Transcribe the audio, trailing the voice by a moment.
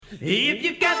If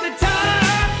you've got the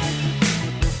time,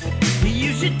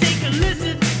 you should take a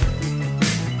listen.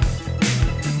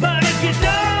 But if you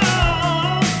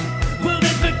don't, well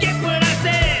then forget what I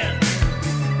said.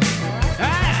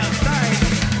 I'm sorry.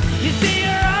 You see, you're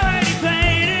already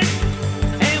playing it,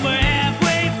 and we're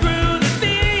halfway through the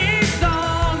theme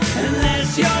song.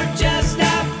 Unless you're just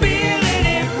not feeling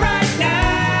it right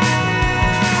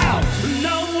now.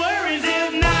 No worries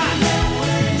if not. No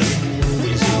worries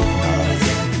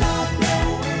if not.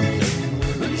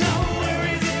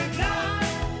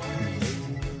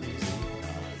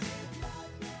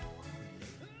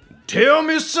 Tell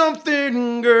me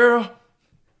something, girl.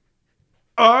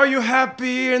 Are you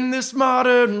happy in this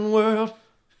modern world?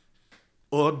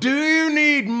 Or do you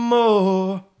need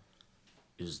more?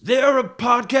 Is there a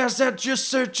podcast that you're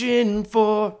searching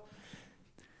for?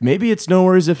 Maybe it's No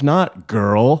Worries If Not,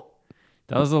 girl.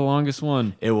 That was the longest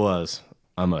one. It was.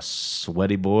 I'm a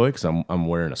sweaty boy because I'm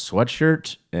wearing a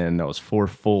sweatshirt, and that was 4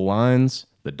 full lines.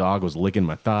 The dog was licking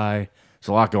my thigh. There's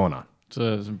a lot going on.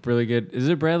 So it's really good. Is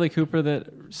it Bradley Cooper that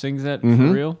sings that for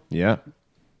real? Yeah.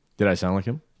 Did I sound like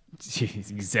him? He's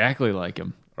exactly like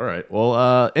him. All right.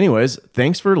 Well, anyways,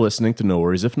 thanks for listening to No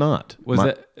Worries If Not.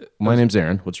 My name's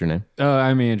Aaron. What's your name? Oh,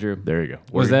 I'm Andrew. There you go.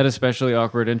 Was that a especially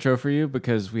awkward intro for you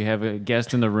because we have a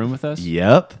guest in the room with us?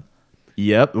 Yep.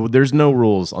 There's no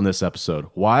rules on this episode.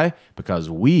 Why? Because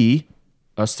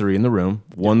us three in the room,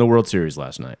 won the World Series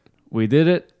last night. We did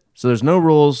it. So there's no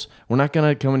rules. We're not going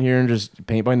to come in here and just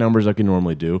paint by numbers like we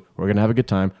normally do. We're going to have a good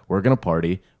time. We're going to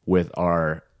party with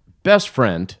our best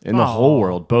friend in the whole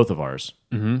world, both of ours.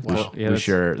 Mm-hmm.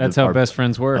 share That's our how best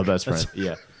friends work. Our best friend.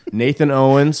 Yeah. Nathan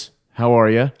Owens, how are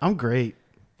you? I'm great.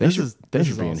 Thanks This for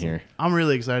is being awesome. here. I'm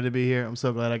really excited to be here. I'm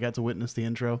so glad I got to witness the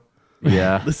intro.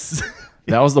 Yeah. This is,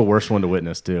 That was the worst one to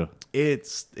witness, too.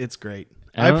 it's great.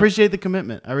 I I don't- appreciate the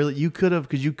commitment. You could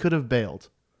have bailed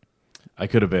I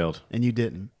could have bailed. and you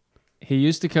didn't. He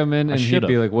used to come in and he'd should've.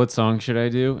 be like, "What song should I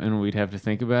do?" And we'd have to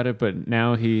think about it. But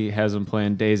now he has them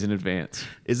planned days in advance.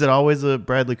 Is it always a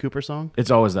Bradley Cooper song?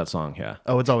 It's always that song, yeah.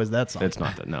 Oh, it's always that song. It's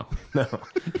not that, no.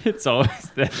 It's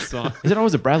always that song. Is it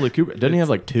always a Bradley Cooper? Doesn't he have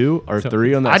like 2 or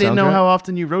 3 on that I didn't know soundtrack? how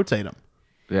often you rotate them.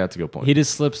 Yeah, that's a good point. He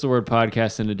just slips the word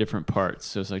podcast into different parts.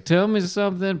 So it's like, "Tell me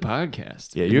something,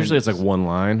 podcast." Yeah, And usually then it's like one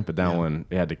line, but that one,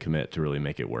 they had to commit to really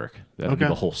make it work. That would be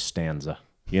Okay. the whole stanza.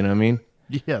 You know what I mean?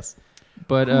 Yes.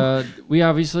 But we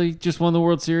obviously just won the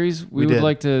World Series. We would did.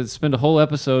 like to spend a whole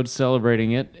episode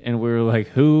celebrating it. And we were like,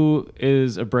 who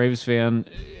is a Braves fan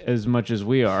as much as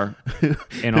we are?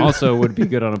 And also would be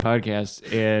good on a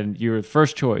podcast. And you were the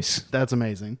first choice. That's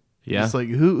amazing. Yeah. It's like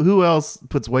who else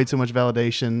puts way too much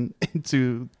validation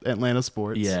into Atlanta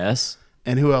sports? Yes.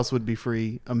 And who else would be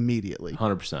free immediately?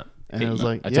 100%. And I was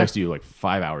like, I yeah. texted you like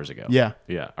 5 hours ago. Yeah.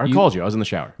 Yeah. Or I called you. I was in the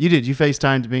shower. You did. You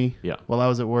FaceTimed me Yeah. while I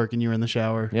was at work and you were in the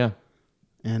shower. Yeah.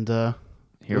 And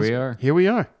Here we are. Here we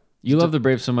are. You love the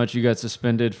Braves so much you got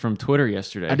suspended from Twitter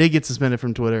yesterday. I did get suspended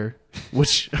from Twitter,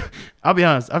 which I'll be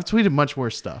honest, I've tweeted much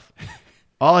worse stuff.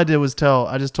 All I did was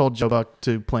I just told Joe Buck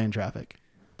to play in traffic.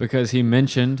 Because he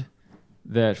mentioned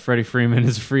that Freddie Freeman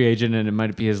is a free agent and it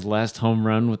might be his last home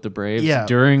run with the Braves Yeah.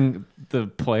 during the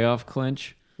playoff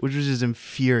clinch. Which was just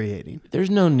infuriating. There's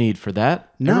no need for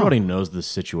that. No. Everybody knows the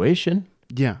situation.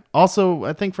 Yeah. Also,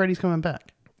 I think Freddie's coming back.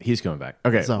 He's coming back.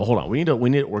 Okay, So- well, hold on. We're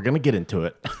going to get into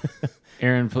it.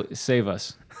 Aaron, save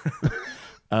us.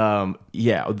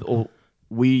 Yeah,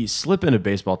 we slip into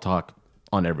baseball talk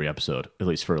on every episode, at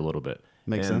least for a little bit.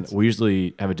 Makes And sense. We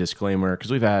usually have a disclaimer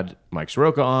because we've had Mike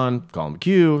Soroka on, Colin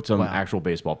McHugh, some actual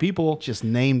baseball people. Just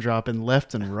name dropping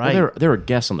left and right. Well, there are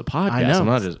guests on the podcast. I know. I'm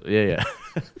not just yeah.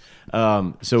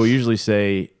 So we usually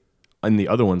say in the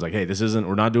other ones like, hey,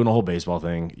 we're not doing a whole baseball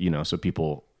thing, so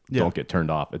people don't get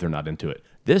turned off if they're not into it.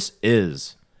 This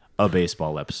is a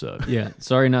baseball episode. Yeah.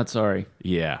 Sorry, not sorry.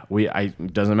 Yeah,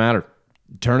 it doesn't matter.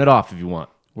 Turn it off if you want.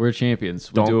 We're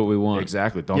champions. We do what we want.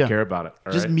 Exactly. Don't Yeah. care about it.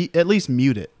 All just right? at least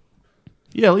mute it.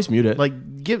 Yeah, at least mute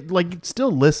it.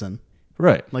 Still listen.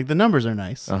 right. Like the numbers are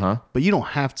nice. Uh-huh. But you don't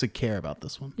have to care about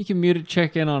this one. You can mute it,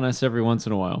 check in on us every once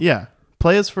in a while. Yeah.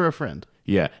 Play us for a friend.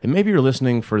 Yeah, and maybe you're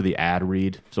listening for the ad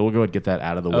read, so we'll go ahead and get that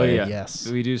out of the Oh, way. yeah. Yes.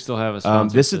 We do still have a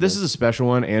sponsor. This for is a special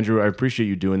one, Andrew. I appreciate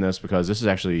you doing this because this is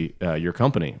actually your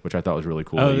company, which I thought was really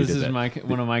cool. Oh, that you this did is that.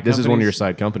 one of my This is one of your companies?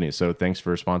 side companies, so thanks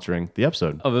for sponsoring the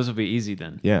episode. Oh, this will be easy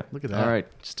then. Yeah. Look at that. All right.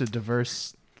 Just a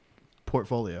diverse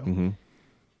portfolio. Mm-hmm.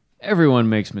 Everyone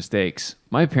makes mistakes.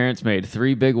 My parents made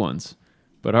 3 big ones.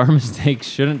 But our mistakes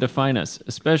shouldn't define us,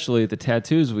 especially the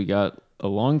tattoos we got a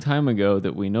long time ago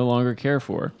that we no longer care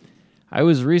for. I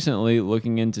was recently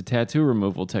looking into tattoo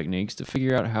removal techniques to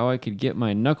figure out how I could get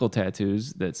my knuckle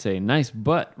tattoos that say nice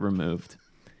butt removed.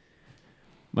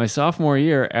 My sophomore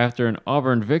year, after an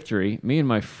Auburn victory, me and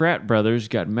my frat brothers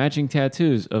got matching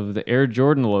tattoos of the Air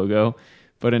Jordan logo,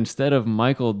 but instead of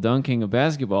Michael dunking a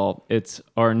basketball, it's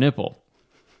our nipple.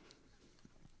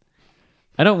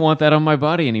 I don't want that on my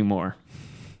body anymore.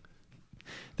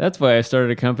 That's why I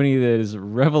started a company that is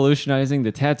revolutionizing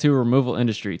the tattoo removal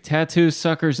industry, Tattoo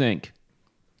Suckers Inc.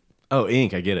 Oh,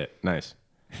 ink. I get it. Nice.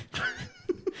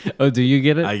 Oh, do you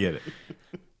get it? I get it.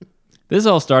 This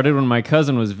all started when my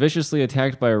cousin was viciously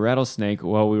attacked by a rattlesnake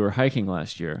while we were hiking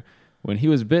last year. When he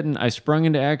was bitten, I sprung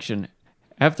into action.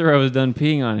 After I was done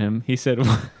peeing on him, he said,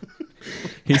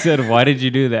 he said, "Why did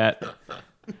you do that?"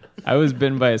 I was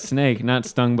bitten by a snake, not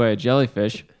stung by a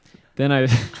jellyfish. Then I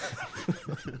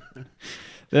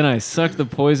sucked the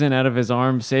poison out of his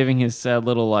arm, saving his sad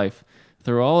little life.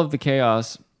 Through all of the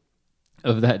chaos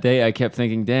of that day, I kept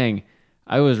thinking, dang,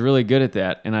 I was really good at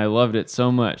that, and I loved it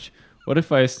so much. What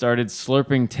if I started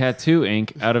slurping tattoo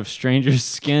ink out of strangers'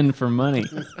 skin for money?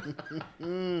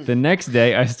 The next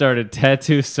day, I started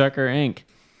Tattoo Sucker Ink.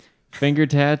 Finger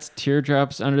tats,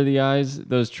 teardrops under the eyes,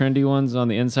 those trendy ones on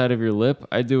the inside of your lip,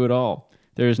 I do it all.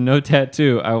 There is no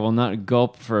tattoo I will not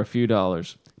gulp for a few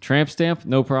dollars. Tramp stamp,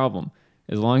 no problem.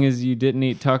 As long as you didn't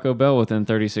eat Taco Bell within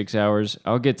 36 hours,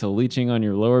 I'll get to leeching on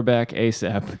your lower back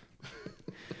ASAP.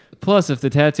 Plus, if the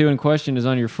tattoo in question is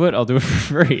on your foot, I'll do it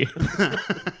for free.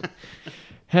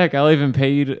 Heck, I'll even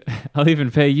pay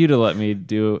you to let me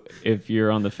do if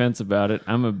you're on the fence about it.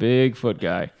 I'm a big foot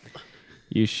guy.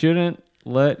 You shouldn't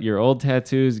let your old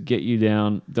tattoos get you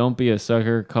down. Don't be a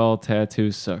sucker. Call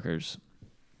Tattoo Suckers.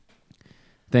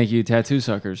 Thank you, Tattoo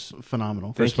Suckers,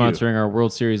 Phenomenal. for Thank you. sponsoring our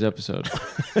World Series episode.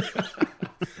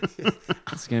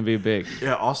 It's going to be big.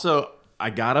 Yeah, also, I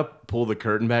got to pull the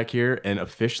curtain back here and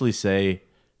officially say,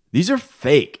 these are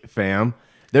fake, fam.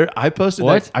 I posted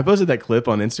that clip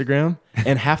on Instagram,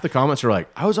 and half the comments were like,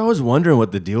 I was always wondering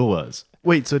what the deal was.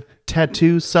 Wait, so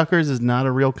Tattoo Suckers is not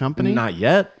a real company? Not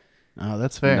yet. Oh,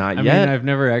 that's fair. Not I yet. mean, I've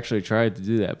never actually tried to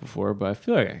do that before, but I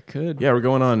feel like I could. Yeah, we're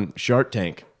going on Shark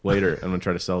Tank later. I'm going to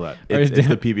try to sell that. All right, It's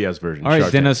the PBS version. All right,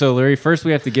 Shark Tank. Dennis O'Leary, first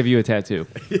we have to give you a tattoo.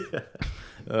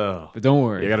 But don't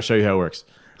worry. I got to show you how it works.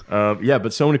 Yeah,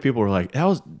 but so many people were like,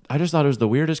 I just thought it was the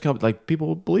weirdest company. Like,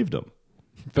 people believed them.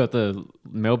 About the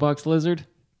mailbox lizard?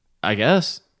 I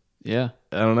guess. Yeah.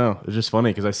 I don't know. It was just funny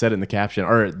because I said it in the caption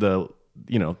or the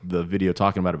video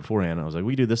talking about it beforehand. I was like,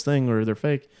 we do this thing or they're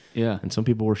fake. Yeah. And some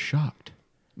people were shocked.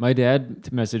 My dad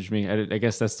messaged me. I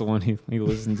guess that's the one he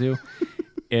listened to.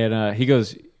 And he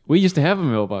goes, we used to have a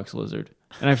mailbox lizard.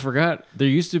 And I forgot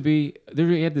we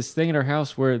had this thing at our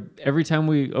house where every time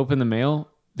we opened the mail,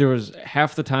 there was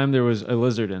half the time there was a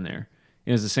lizard in there.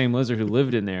 It was the same lizard who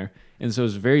lived in there. And so it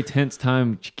was a very tense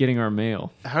time getting our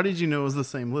mail. How did you know it was the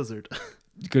same lizard?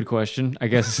 Good question. I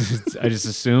guess I just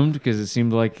assumed because it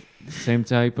seemed like the same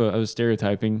type of, I was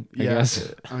stereotyping, I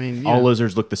guess. I mean, All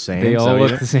lizards look the same. They Is that all what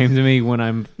you look the same to me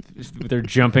when they're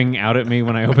jumping out at me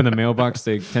when I open the mailbox.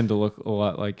 They tend to look a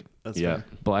lot like Yeah.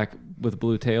 black with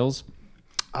blue tails.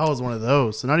 I was one of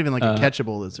those. So not even like a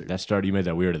catchable lizard. That started, you made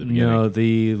that weird at the beginning. No,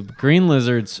 the green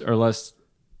lizards are less,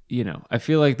 I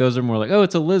feel like those are more like, oh,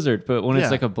 it's a lizard. But when Yeah.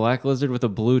 it's like a black lizard with a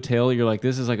blue tail, you're like,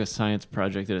 this is like a science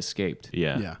project that escaped.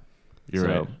 Yeah. Yeah. You're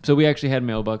right. So we actually had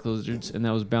mailbox lizards, and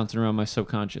that was bouncing around my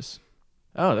subconscious.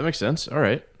 Oh, that makes sense. All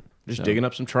right. Just So- digging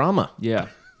up some trauma. Yeah.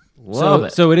 Love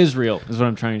it. So it is real, is what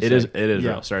I'm trying to say. It is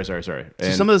Yeah. real. Sorry. So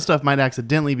And- some of the stuff might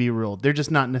accidentally be real. They're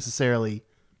just not necessarily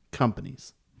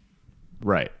companies.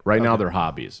 Right now they're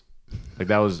hobbies. Like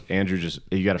that was Andrew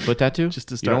you got a foot tattoo? Just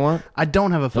to You start. don't want? I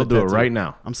don't have a He'll foot do it tattoo. right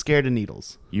now. I'm scared of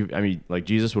needles. Like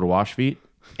Jesus would have washed feet.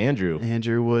 Andrew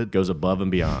Andrew would. goes above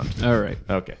and beyond. All right.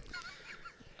 Okay.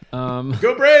 Um,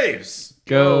 Go Braves!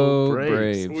 Go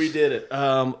Braves. We did it.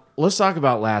 Let's talk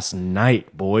about last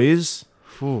night, boys.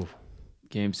 Ooh.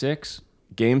 Game 6.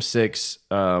 Game 6.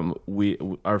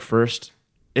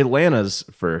 Atlanta's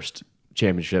first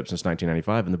championship since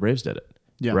 1995, and the Braves did it.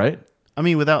 Yeah. Right? are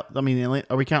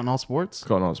we counting all sports?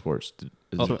 Calling all sports.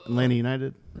 So Atlanta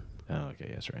United. Oh,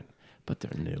 okay, that's right. But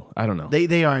they're new. I don't know.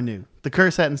 They are new. The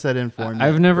curse hadn't set in for them.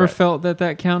 I've never Right. felt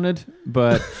that counted,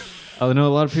 but I know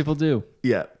a lot of people do.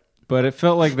 Yeah. But it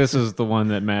felt like this is the one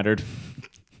that mattered.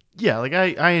 Yeah, like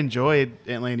I enjoyed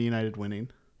Atlanta United winning.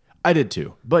 I did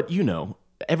too. But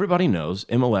everybody knows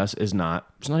MLS it's not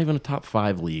even a top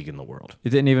 5 league in the world. It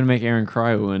didn't even make Aaron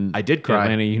cry when I did cry.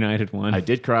 Atlanta United won. I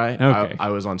did cry. Okay. I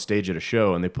was on stage at a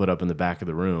show and they put up in the back of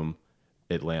the room,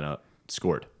 Atlanta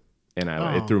scored. And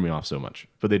it threw me off so much.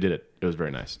 But they did it. It was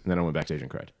very nice. And then I went backstage and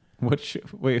cried.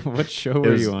 Wait, what show It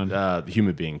were was you on? the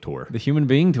Human Being Tour. The Human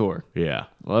Being Tour. Yeah.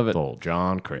 Love it. Old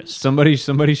John Chris. Somebody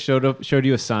showed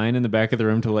you a sign in the back of the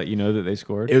room to let you know that they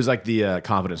scored. It was like the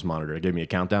confidence monitor. It gave me a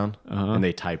countdown, and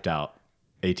they typed out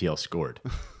ATL scored.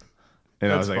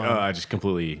 And I was like, fun. oh, I just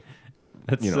completely,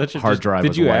 That's hard just- drive Did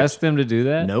was you wiped. ask them to do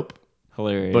that? Nope.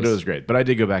 Hilarious. But it was great. But I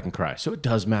did go back and cry. So it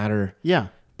does matter. Yeah.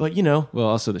 But, Well,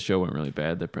 also the show went really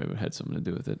bad. That probably had something to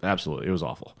do with it. absolutely. It was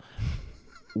awful.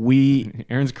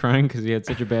 Aaron's crying because he had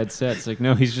such a bad set. It's like,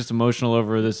 no, he's just emotional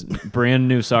over this brand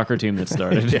new soccer team that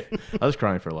started. Yeah, I was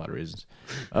crying for a lot of reasons.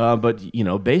 But,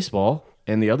 baseball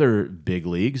and the other big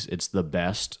leagues, it's the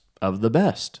best of the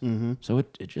best. Mm-hmm. So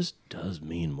it just does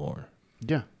mean more.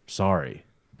 Yeah. Sorry.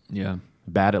 Yeah.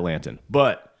 Bad Atlantan.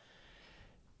 But,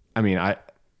 I mean,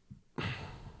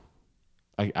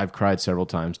 I've cried several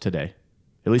times today.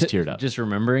 At least teared up. Just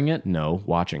remembering it. No,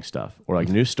 watching stuff. Or like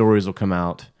new stories will come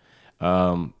out.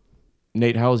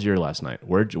 Nate, how was your last night?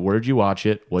 Where'd you watch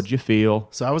it? What'd you feel?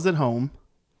 So I was at home.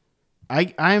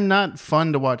 I am not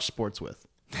fun to watch sports with.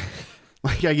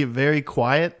 Like I get very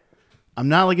quiet. I'm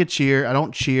not like a cheer. I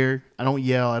don't cheer. I don't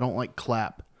yell. I don't like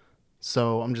clap.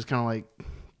 So I'm just kind of like,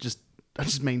 I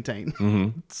just maintain.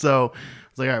 Mm-hmm. So I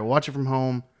was like, all right, watch it from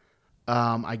home.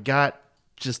 I got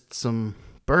just some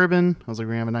bourbon. I was like,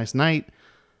 we're gonna have a nice night,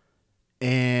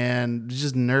 and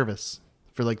just nervous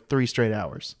for like 3 straight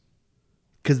hours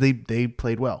because they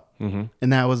played well, and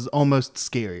that was almost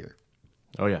scarier.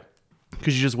 Oh, yeah.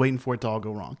 Because you're just waiting for it to all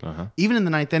go wrong. Uh-huh. Even in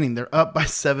the 9th inning, they're up by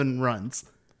 7 runs,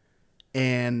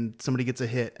 and somebody gets a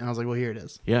hit, and I was like, well, here it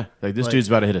is. Yeah. Like this Like- dude's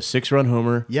about to hit a 6-run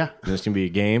homer. Yeah. And this can be a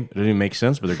game. It doesn't even make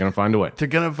sense, but they're going to find a way. They're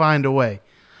going to find a way.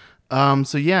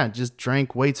 So, yeah, just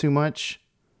drank way too much.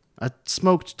 I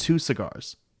smoked 2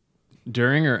 cigars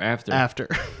During or after? after.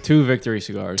 2 victory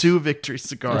cigars. 2 victory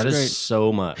cigars. That is great.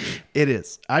 so much. It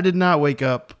is. I did not wake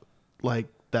up like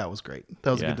that was great.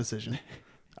 That was a Yeah. good decision.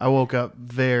 I woke up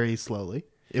very slowly.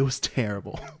 It was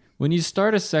terrible. When you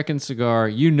start a second cigar,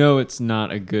 you know it's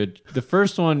not a good. The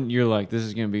first one, you're like, this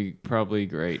is going to be probably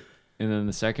great. And then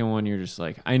the second one, you're just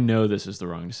like, I know this is the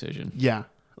wrong decision. Yeah.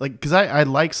 Like, because I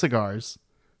like cigars.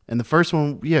 And the first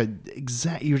one, yeah,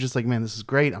 exactly. You're just like, man, this is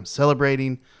great. I'm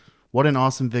celebrating. What an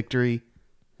awesome victory.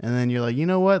 And then you're like, you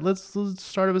know what? Let's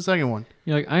start up a second one.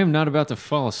 You're like, I am not about to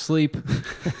fall asleep.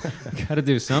 Got to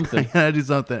do something. I gotta do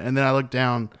something. And then I looked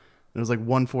down. It was like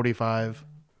 1:45,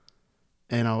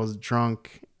 and I was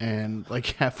drunk and like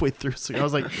halfway through. So I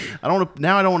was like, I don't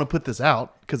want to put this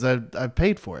out because I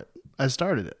paid for it. I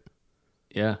started it.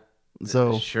 Yeah.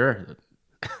 So Sure.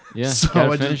 Yeah. So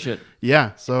gotta I finish just- it.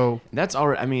 yeah. So That's all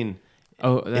right. I mean,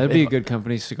 Oh, that'd be if- a good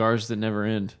company. Cigars that never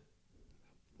end.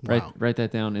 wow. Write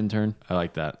that down, intern. I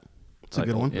like that. It's a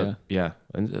good one. Yeah. Yeah.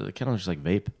 And it kind of just like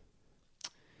vape.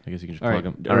 I guess you can just All right.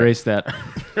 plug them. Erase that.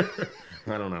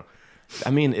 I don't know. I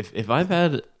mean, if I've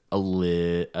had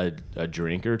a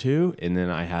drink or two and then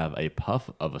I have a puff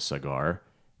of a cigar,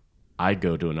 I'd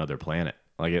go to another planet.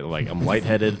 Like I'm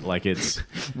lightheaded. Like it's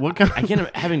What kind? I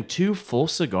can't having 2 full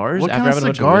cigars. What after kind of having a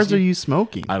bunch cigars whiskey? are you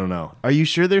smoking? I don't know. Are you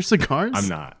sure they're cigars? I'm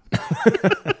not.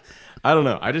 I don't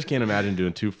know. I just can't imagine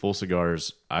doing 2 full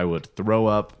cigars. I would throw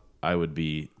up. I would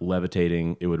be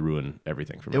levitating. It would ruin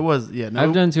everything for me. It was No,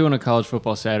 I've done 2 on a college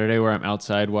football Saturday where I'm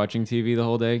outside watching TV the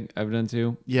whole day. I've done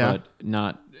 2. Yeah. But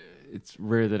not. It's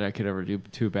rare that I could ever do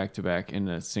 2 back to back in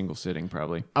a single sitting,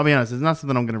 probably. I'll be honest. It's not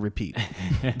something I'm going to repeat.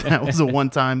 That was a one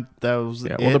time. That was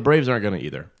Yeah. it. Well, the Braves aren't going to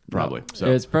either. Probably. So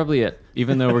It's probably it.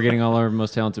 Even though we're getting all our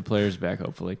most talented players back,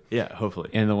 hopefully. yeah. Hopefully.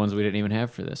 And the ones we didn't even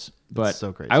have for this. But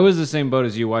So crazy. I was the same boat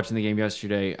as you watching the game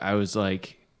yesterday. I was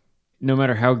like, no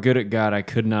matter how good it got, I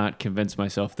could not convince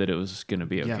myself that it was going to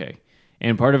be Yeah. okay.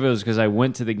 And part of it was because I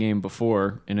went to the game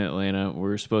before in Atlanta. We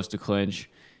were supposed to clinch.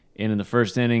 And in the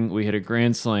first inning, we hit a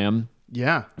grand slam.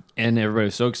 Yeah. And everybody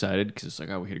was so excited because it's like,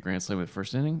 oh, we hit a grand slam in the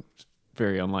first inning. It's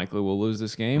very unlikely we'll lose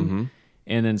this game.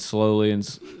 And then slowly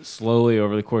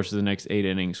over the course of the next 8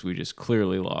 innings, we just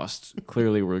clearly lost.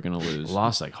 Clearly we're going to lose.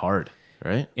 Lost like hard,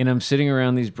 right? And I'm sitting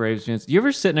around these Braves fans. Do you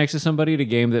ever sit next to somebody at a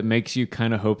game that makes you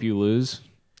kind of hope you lose?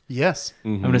 Yes.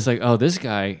 I'm just like, oh, this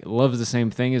guy loves the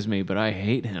same thing as me, but I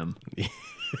hate him.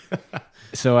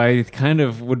 So I kind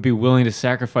of would be willing to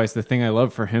sacrifice the thing I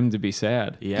love for him to be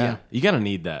sad. Yeah. You got to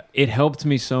need that. It helped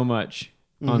me so much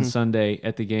on Sunday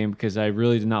at the game because I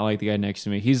really did not like the guy next to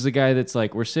me. He's the guy that's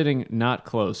like, we're sitting not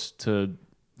close to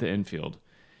the infield,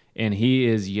 and he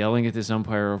is yelling at this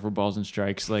umpire over balls and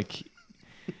strikes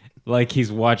like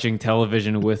he's watching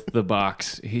television with the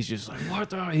box. He's just like, what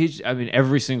the? I mean,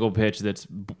 every single pitch that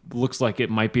looks like it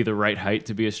might be the right height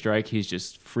to be a strike, he's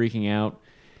just freaking out.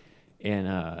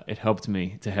 And it helped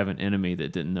me to have an enemy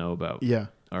that didn't know about Yeah.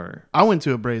 Or I went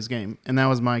to a Braves game, and that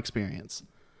was my experience.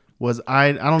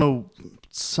 I don't know,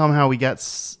 somehow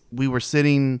we were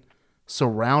sitting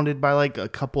surrounded by like a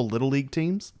couple little league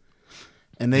teams,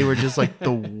 and they were just like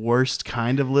the worst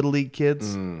kind of little league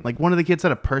kids. Like one of the kids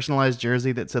had a personalized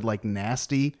jersey that said like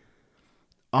nasty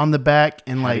on the back,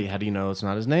 and like How do you know it's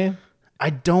not his name? I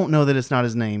don't know that it's not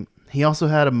his name. He also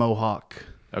had a mohawk.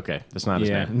 Okay, that's not his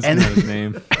yeah, name. it's And- not his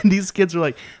name. And these kids were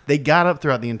like, they got up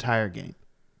throughout the entire game.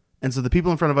 And so the people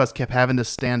in front of us kept having to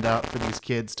stand up for these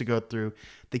kids to go through.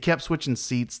 They kept switching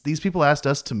seats. These people asked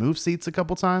us to move seats a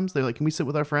couple times. They're like, can we sit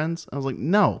with our friends? I was like,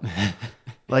 no.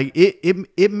 Like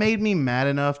it made me mad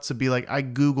enough to be like, I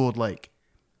Googled like,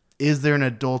 is there an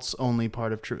adults only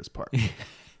part of Truist Park?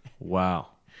 Wow.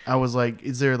 I was like,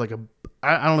 is there like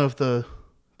I don't know if the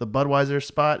Budweiser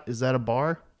spot, is that a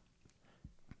bar?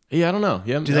 Yeah, I don't know.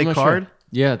 Yeah, Do they card?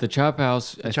 Yeah, the Chop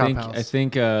House. I Chop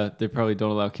think House. they probably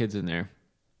don't allow kids in there.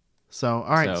 So,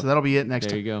 all right. So that'll be it next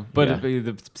There time. you go. But Yeah.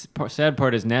 the sad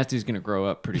part is Nasty's going to grow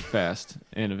up pretty fast,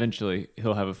 and eventually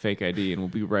he'll have a fake ID, and we'll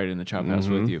be right in the Chop House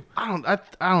with you. I don't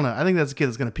know. I think that's a kid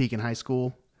that's going to peak in high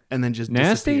school and then just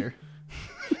Nasty? disappear.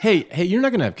 Hey, you're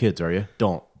not gonna have kids, are you?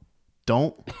 Don't.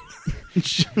 Don't.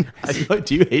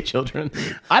 Do you hate children?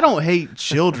 I don't hate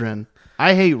children.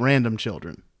 I hate random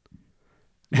children.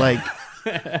 Like,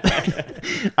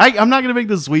 I'm not going to make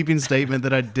the sweeping statement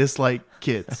that I dislike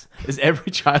kids. Is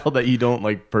every child that you don't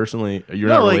like personally, you're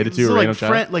not related to a random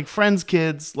child? Like friends'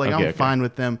 kids, like Okay, I'm okay. fine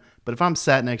with them. But if I'm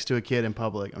sat next to a kid in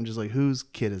public, I'm just like, whose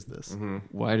kid is this?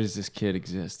 Why does this kid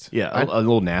exist? Yeah, a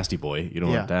little nasty boy. You don't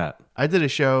Yeah. want that. I did a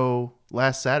show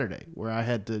last Saturday where I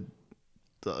had to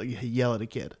yell at a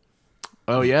kid.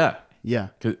 Oh yeah, Yeah.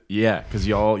 because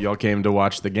y'all came to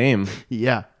watch the game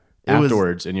Yeah. It was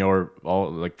afterwards, and y'all were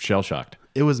all like shell shocked.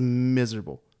 It was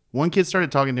miserable. One kid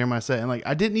started talking during my set, and like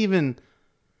I didn't even.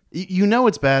 You know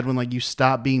it's bad when like you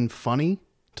stop being funny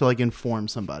to like inform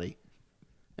somebody,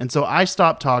 and so I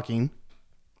stopped talking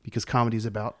because comedy is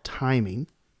about timing,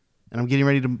 and I'm getting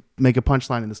ready to make a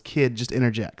punchline, and this kid just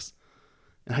interjects,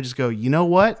 and I just go, you know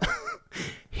what?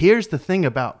 Here's the thing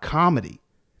about comedy: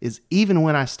 is even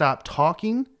when I stop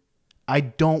talking, I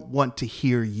don't want to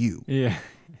hear you. Yeah.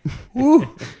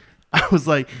 Woo. I was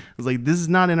like, this is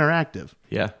not interactive.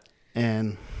 Yeah.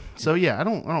 And so yeah, I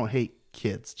don't hate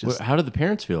kids. Just How did the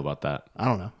parents feel about that? I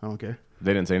don't know. I don't care.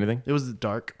 They didn't say anything. It was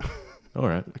dark. All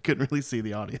right. I couldn't really see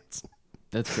the audience.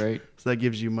 That's great. So that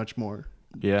gives you much more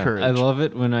Yeah. courage. I love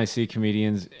it when I see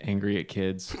comedians angry at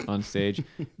kids on stage,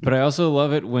 but I also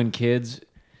love it when kids.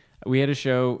 We had a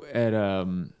show at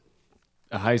a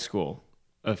high school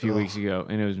a few weeks ago,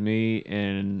 and it was me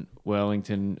and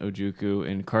Wellington Ojuku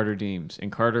and Carter Deems,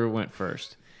 and Carter went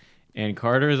first. And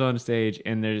Carter is on stage,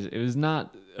 and it was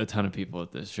not a ton of people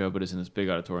at this show, but it's in this big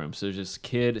auditorium. So there's this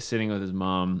kid sitting with his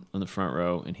mom on the front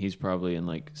row, and he's probably in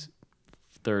like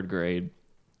third grade.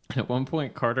 And at one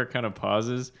point, Carter kind of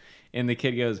pauses, and the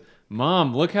kid goes,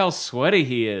 "Mom, look how sweaty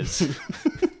he is."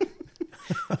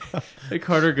 And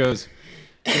Carter goes,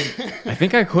 "I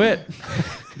think I quit."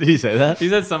 Did he say that? He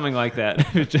said something like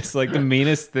that. It's just like the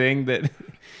meanest thing that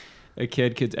a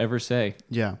kid could ever say.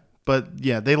 Yeah. But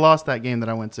yeah, they lost that game that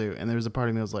I went to, and there was a part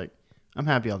of me that was like, I'm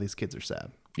happy all these kids are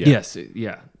sad. Yeah. Yes,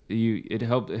 it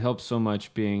helps so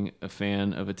much being a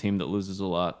fan of a team that loses a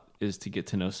lot is to get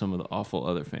to know some of the awful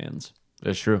other fans.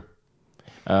 That's true.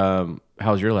 How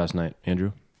was your last night,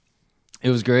 Andrew? It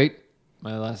was great.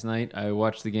 My last night, I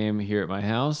watched the game here at my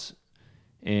house,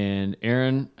 and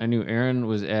I knew Aaron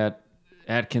was at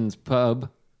Atkins Pub,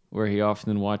 where he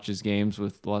often watches games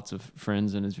with lots of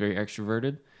friends and is very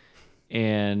extroverted.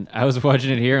 And I was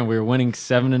watching it here, and we were winning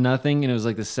 7-0, and it was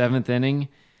like the 7th inning.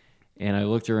 And I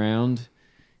looked around,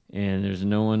 and there's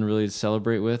no one really to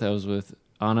celebrate with.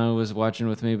 Anna was watching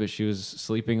with me, but she was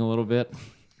sleeping a little bit.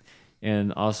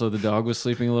 And also the dog was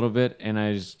sleeping a little bit. And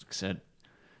I just said,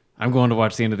 I'm going to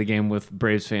watch the end of the game with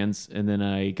Braves fans. And then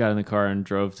I got in the car and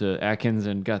drove to Atkins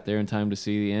and got there in time to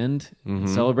see the end and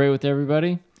celebrate with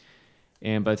everybody.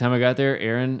 And by the time I got there,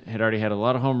 Aaron had already had a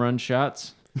lot of home run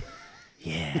shots.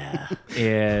 Yeah.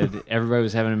 And everybody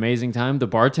was having an amazing time. The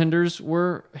bartenders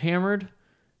were hammered,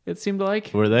 it seemed like.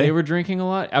 Were they? They were drinking a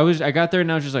lot. I got there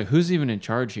and I was just like, who's even in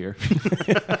charge here?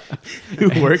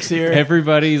 Who works here?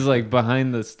 Everybody's like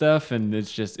behind the stuff, and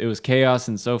it was chaos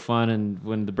and so fun. And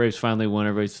when the Braves finally won,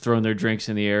 everybody's throwing their drinks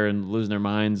in the air and losing their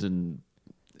minds, and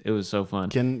it was so fun.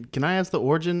 Can I ask the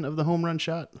origin of the home run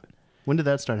shot? When did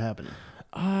that start happening?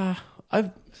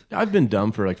 I've been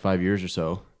dumb for like 5 years or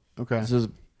so. Okay. This is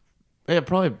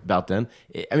probably about then.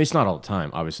 I mean, it's not all the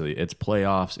time. Obviously, it's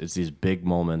playoffs. It's these big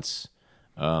moments.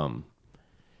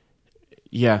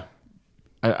 Yeah,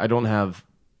 I don't have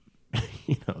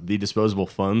the disposable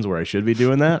funds where I should be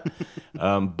doing that.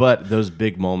 But those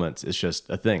big moments, it's just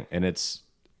a thing, and it's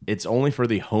only for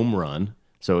the home run.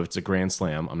 So if it's a grand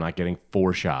slam, I'm not getting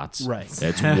 4 shots. Right.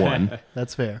 It's 1.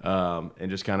 That's fair. And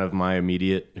just kind of my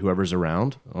immediate, whoever's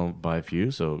around, I'll buy a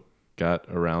few. So got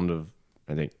a round of,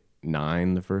 I think,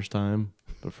 9 the first time,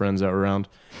 the friends that were around.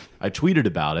 I tweeted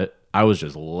about it. I was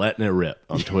just letting it rip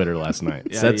on Twitter last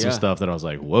night. Said some stuff that I was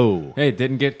like, whoa. Hey, it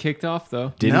didn't get kicked off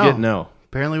though. Didn't get no.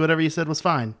 Apparently, whatever you said was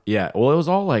fine. Yeah. Well, it was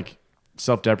all like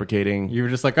self-deprecating. You were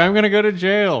just like, I'm gonna go to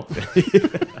jail.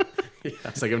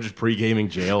 It's like I'm just pre-gaming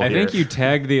jail I here. think you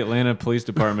tagged the Atlanta Police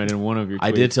Department in one of your tweets.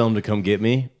 I did tell him to come get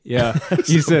me. Yeah.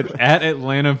 You said at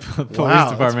Atlanta Police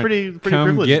Wow, Department. that's pretty come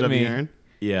privileged get of me. you, Aaron.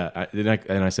 Yeah.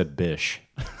 And I said bish.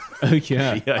 Oh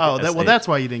yeah. That's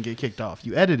why you didn't get kicked off.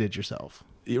 You edited yourself.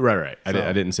 Right. I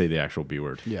didn't say the actual B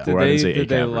word. Yeah. Did Or I didn't say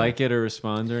they ACAB, like it or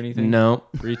respond or anything? No.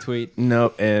 Retweet.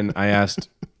 No. And I asked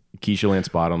Keisha Lance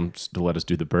Bottoms to let us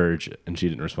do The Purge, and she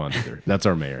didn't respond either. That's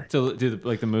our mayor. To do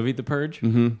the movie The Purge?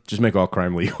 Just make all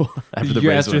crime legal after the You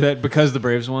Braves asked her win. that because the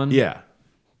Braves won? Yeah.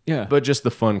 Yeah. But just the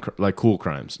fun, like cool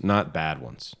crimes, not bad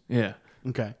ones. yeah.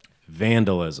 Okay.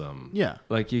 Vandalism. Yeah.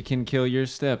 Like you can kill your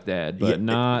stepdad, but Yeah.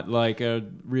 not like a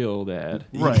real dad.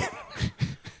 Right.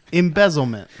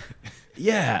 Embezzlement.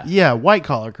 Yeah. Yeah. White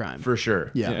collar crime. For sure.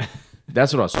 Yeah.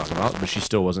 That's what I was talking about, but she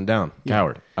still wasn't down.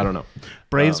 Coward. I don't know.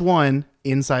 Braves won.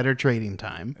 Insider trading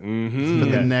time for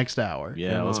the next hour.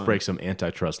 Yeah, let's break some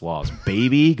antitrust laws.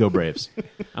 Baby, go Braves.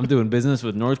 I'm doing business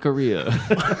with North Korea.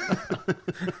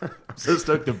 So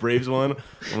stuck the Braves one.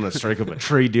 I'm going to strike up a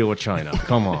trade deal with China.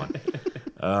 Come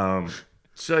on.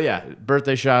 So yeah,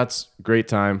 birthday shots, great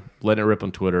time. Letting it rip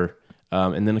on Twitter.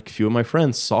 And then a few of my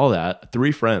friends saw that.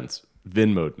 3 friends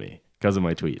Venmo'd me because of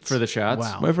my tweets. For the shots?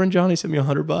 Wow. My friend Johnny sent me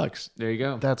 $100. There you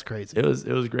go. That's crazy. It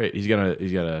was great.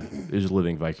 He's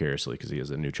living vicariously because he has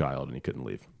a new child and he couldn't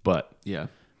leave. But Yeah.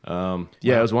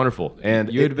 yeah, it was wonderugh.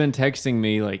 And You had been texting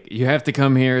me like, you have to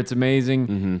come here. It's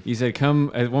amazing. You said,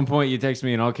 come. At one point, you texted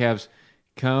me in all caps,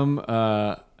 come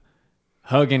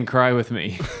hug and cry with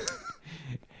me.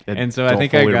 And so I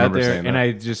think I got there and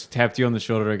I just tapped you on the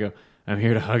shoulder. I go, I'm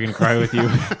here to hug and cry with you.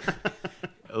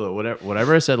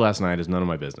 Whatever I said last night is none of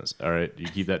my business. All right, you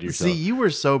keep that to yourself. See, you were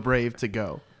so brave to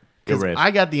go. Go Because Braves.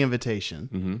 I got the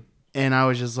invitation, and I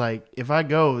was just like, if I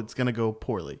go, it's going to go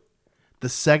poorly. The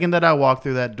second that I walk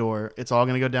through that door, it's all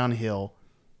going to go downhill,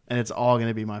 and it's all going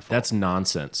to be my fault. That's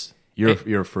nonsense.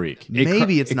 You're a freak.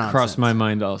 Maybe it's it nonsense. crossed my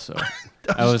mind also.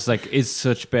 I was like, it's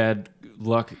such bad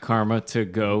luck karma to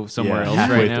go somewhere else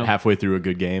right now. halfway through a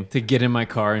good game. To get in my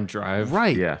car and drive.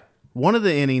 Right. Yeah. One of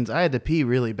the innings, I had to pee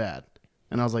really bad.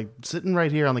 And I was like, sitting right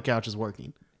here on the couch is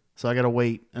working. So I got to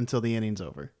wait until the inning's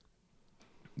over.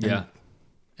 Yeah.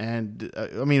 And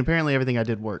I mean, apparently everything I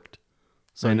did worked.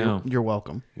 So I know. You're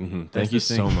welcome. Thank you the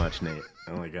thing. so much, Nate.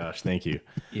 Oh my gosh, thank you.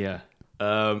 Yeah.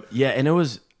 Yeah, and it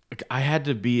was. I had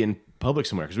to be in public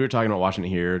somewhere because we were talking about watching it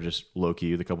here, just low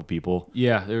key with a couple people.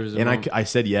 Yeah. There was a And moment- I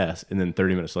said yes, and then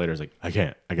 30 minutes later, I was like, I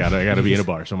can't. I gotta be in a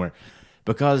bar somewhere,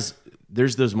 because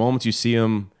there's those moments you see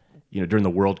them, during the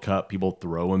World Cup, people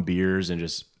throwing beers and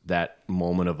just that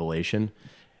moment of elation.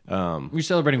 we're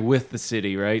celebrating with the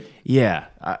city, right? Yeah,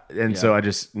 so I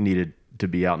just needed to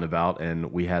be out and about,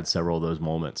 and we had several of those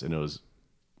moments, and it was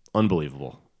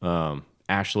unbelievable.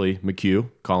 Ashley McHugh,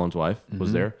 Colin's wife,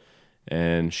 was there,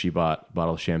 and she bought a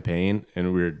bottle of champagne,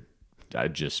 and I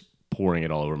just pouring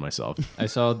it all over myself. I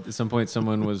saw at some point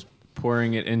someone was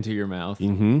pouring it into your mouth.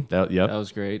 Yep, That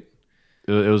was great.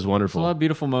 it was It's a lot wonderful. of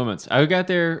beautiful moments. I got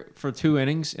there for 2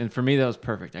 innings, and for me, that was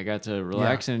perfect. I got to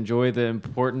relax and enjoy the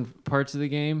important parts of the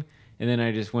game, and then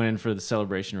I just went in for the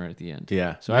celebration right at the end.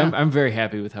 Yeah. So I'm very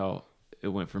happy with how it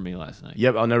went for me last night.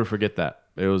 Yep, I'll never forget that.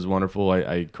 It was wonderful.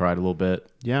 I cried a little bit.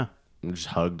 Yeah. Just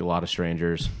hugged a lot of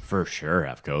strangers. For sure,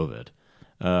 have COVID.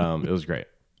 It was great.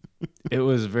 It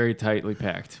was very tightly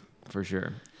packed, for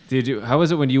sure. How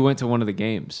was it when you went to one of the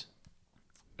games?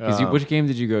 Which game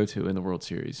did you go to in the World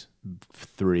Series?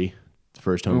 3,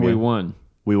 first home When game. we won.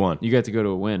 We won. You got to go to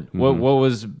a win. What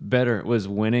was better? Was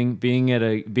winning, being at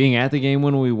the game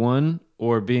when we won,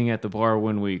 or being at the bar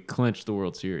when we clinched the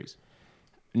World Series?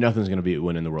 Nothing's gonna beat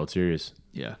winning the World Series.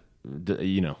 Yeah.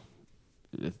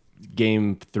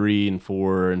 Game 3 and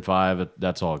 4 and 5,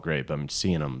 that's all great, but I'm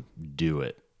seeing them do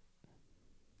it.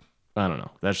 I don't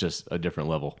know. That's just a different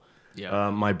level. Yeah.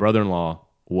 My brother-in-law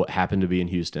happened to be in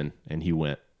Houston, and he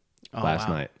went last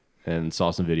wow. night and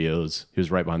saw some videos. He was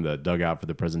right behind the dugout for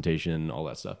the presentation, all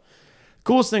that stuff.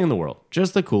 Coolest thing in the world.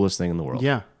 Just the coolest thing in the world.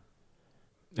 Yeah.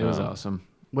 It was awesome.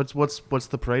 What's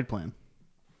the parade plan?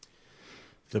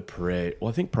 The parade. Well,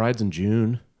 I think Pride's in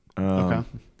June. Okay.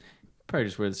 Probably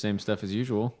just wear the same stuff as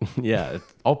usual. Yeah,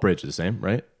 all parades are the same,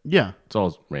 right? Yeah. It's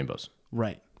all rainbows.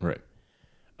 Right. Right.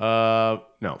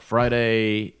 No,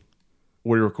 Friday.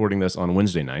 We're recording this on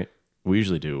Wednesday night. We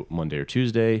usually do Monday or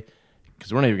Tuesday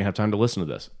because we're not even gonna have time to listen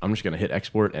to this. I'm just gonna hit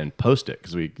export and post it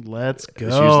because Let's go.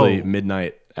 It's usually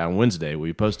midnight on Wednesday.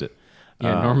 We post it.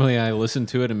 Yeah, normally I listen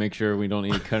to it and make sure we don't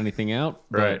need to cut anything out.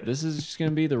 But Right. this is just going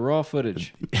to be the raw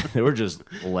footage. We're just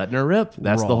letting her rip.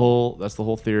 That's Raw. the whole. That's the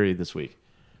whole theory this week.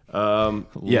 Yeah,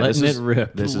 Letting it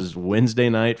rip. This is Wednesday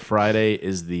night. Friday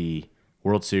is the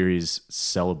World Series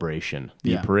celebration.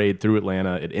 The Yeah. parade through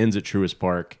Atlanta. It ends at Truist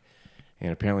Park,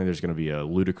 and apparently there's going to be a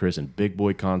Ludacris and Big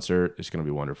Boy concert. It's going to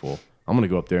be wonderful. I'm going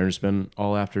to go up there and spend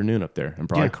all afternoon up there and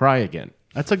probably Yeah. cry again.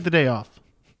 I took the day off.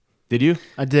 Did you?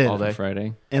 I did. All day?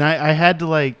 Friday. And I had to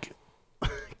like,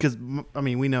 because I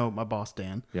mean we know my boss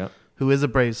Dan, Yeah. who is a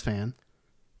Braves fan,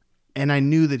 and I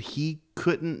knew that he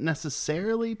couldn't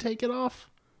necessarily take it off.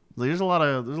 Like, there's a lot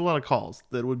of calls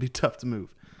that would be tough to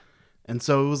move, and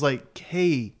so it was like,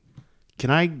 hey, can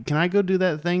I go do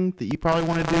that thing that you probably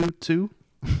want to do too?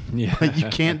 Yeah. Like you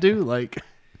can't do like,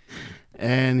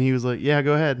 and he was like, yeah,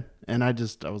 go ahead. And I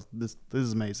was this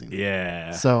is amazing.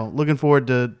 Yeah. So looking forward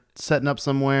to setting up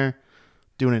somewhere,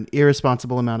 doing an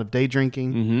irresponsible amount of day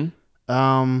drinking,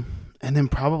 and then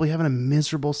probably having a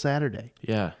miserable Saturday.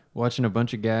 Yeah. Watching a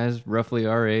bunch of guys roughly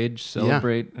our age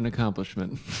celebrate an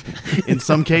accomplishment. In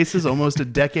some cases, almost a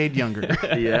decade younger.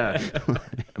 Yeah.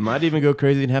 I might even go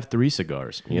crazy and have 3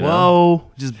 cigars. You know?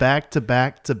 Whoa, just back to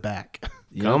back to back.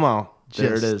 Come on. There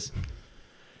it Just- is.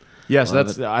 Yes, Love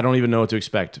that's. I don't even know what to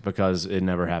expect because it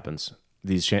never happens.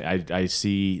 I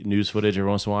see news footage every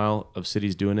once in a while of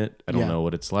cities doing it. I don't Yeah. know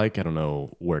what it's like. I don't know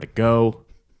where to go.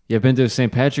 Yeah, I've been to a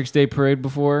St. Patrick's Day parade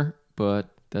before, but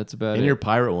that's about And it. your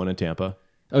pirate one in Tampa.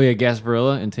 Oh yeah,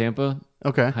 Gasparilla in Tampa.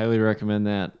 Okay. Highly recommend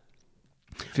that.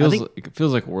 Feels think- like, it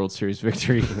feels like a World Series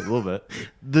victory. A little bit.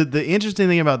 The interesting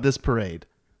thing about this parade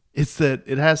is that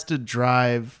it has to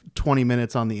drive 20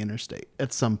 minutes on the interstate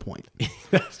at some point.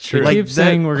 That's They true. Like keep that-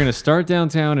 saying we're going to start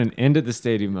downtown and end at the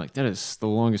stadium. Like that is the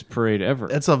longest parade ever.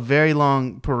 That's a very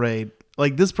long parade.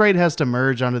 Like this parade has to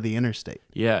merge onto the interstate.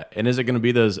 Yeah. And is it going to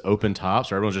be those open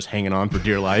tops or everyone's just hanging on for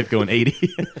dear life going 80?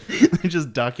 They're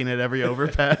just ducking at every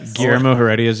overpass. Guillermo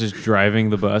Heredia is just driving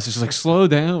the bus. It's like slow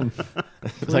down.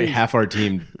 It's like half our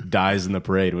team dies in the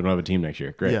parade. We don't have a team next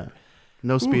year. Great. Yeah.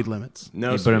 No speed limits.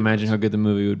 No, But imagine how good the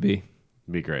movie would be.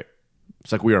 It'd be great.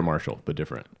 It's like We Are Marshall, but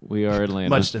different. We are Atlanta.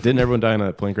 Much different. Didn't everyone die in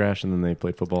a plane crash and then they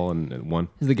played football and won?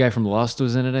 The guy from Lost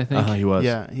was in it, I think. He was.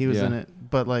 Yeah, he was Yeah. in it.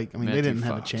 But like, I mean, they Matthew didn't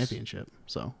have a Fox. championship.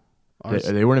 So They, ours,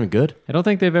 they weren't even good? I don't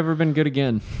think they've ever been good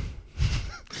again.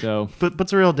 So but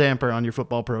puts a real damper on your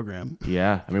football program.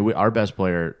 Yeah. I mean, our best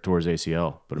player towards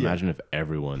ACL, but Yeah. imagine if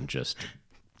everyone just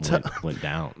went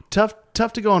down. Tough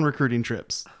to go on recruiting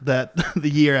trips that the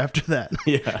year after that.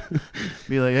 Yeah.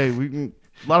 Be like, hey,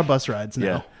 a lot of bus rides now.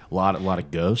 Yeah. A lot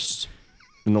of ghosts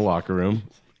in the locker room.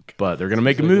 But they're gonna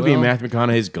make a like, movie and well- Matthew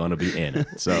McConaughey's gonna be in it.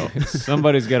 So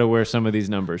somebody's got to wear some of these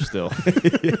numbers still.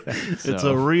 It's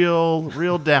a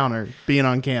real downer being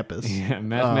on campus. Yeah,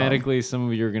 mathematically, some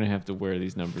of you are going to have to wear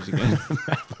these numbers again.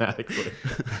 mathematically.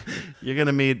 You're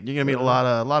gonna meet a lot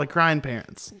of crying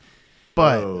parents.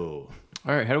 But Oh.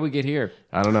 All right, how do we get here?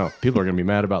 I don't know. People are gonna be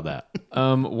mad about that.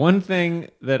 One thing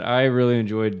that I really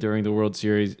enjoyed during the World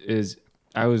Series is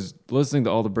I was listening to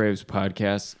all the Braves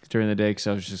podcasts during the day because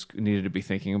I was just needed to be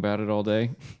thinking about it all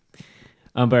day.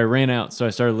 But I ran out, so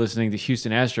I started listening to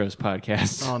Houston Astros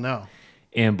podcasts. oh no.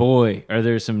 And boy, are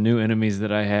there some new enemies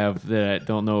that I have that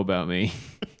don't know about me.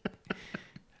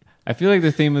 I feel like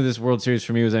the theme of this World Series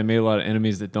for me was I made a lot of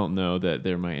enemies that don't know that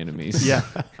they're my enemies. Yeah.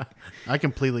 I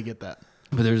completely get that.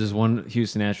 But there's this one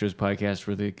Houston Astros podcast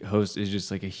where the host is just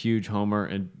like a huge homer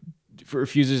and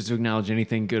refuses to acknowledge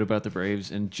anything good about the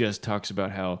Braves and just talks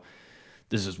about how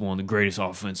this is one of the greatest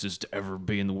offenses to ever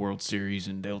be in the World Series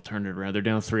and they'll turn it around. They're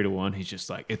down 3-1. He's just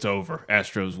like, it's over.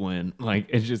 Astros win. Like,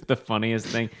 it's just the funniest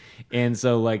thing. And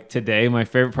so, like, today, my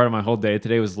favorite part of my whole day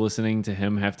today was listening to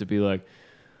him have to be like,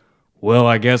 well,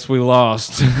 I guess we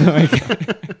lost. Like,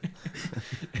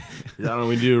 I don't know.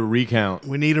 We do a recount.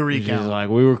 We need a he's just recount. like,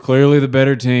 we were clearly the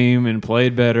better team and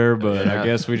played better, but Yeah. I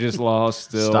guess we just lost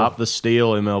still. Stop the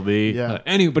steal, MLB. Yeah.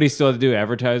 Anybody still had to do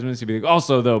advertisements. He'd be like,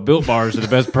 also, though, Built Bars are the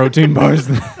best protein bars.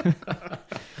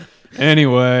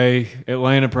 Anyway,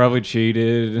 Atlanta probably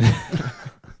cheated.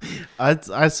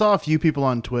 I saw a few people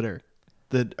on Twitter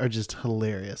that are just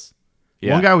hilarious.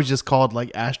 Yeah. One guy was just called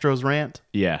like Astros rant,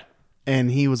 Yeah. and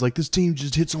he was like, "This team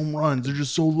just hits home runs. They're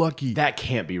just so lucky." That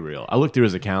can't be real. I looked through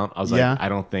his account. I was Yeah. like, I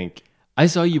don't think. I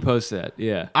saw you post that.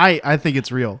 Yeah. I think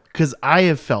it's real because I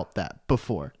have felt that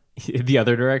before. The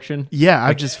other direction? Yeah,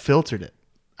 I've just filtered it.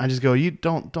 I just go, you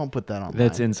don't put that online.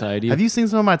 That's inside you. Have you seen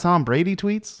some of my Tom Brady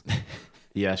tweets?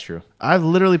 Yeah, that's true. I've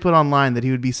literally put online that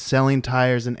he would be selling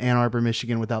tires in Ann Arbor,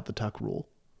 Michigan without the tuck rule.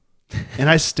 And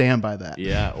I stand by that.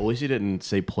 Yeah, at least you didn't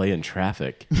say play in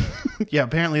traffic. Yeah,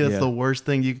 apparently that's Yeah. the worst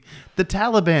thing the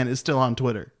Taliban is still on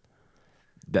Twitter.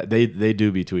 That they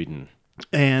do be tweeting.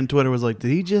 And Twitter was like, did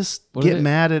he just What get are they-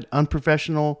 mad at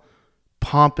unprofessional,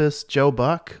 pompous Joe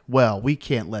Buck? Well, we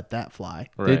can't let that fly.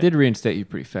 They did reinstate you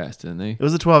pretty fast, didn't they? It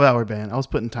was a 12-hour ban. I was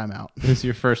putting time out. This is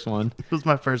your first one. It was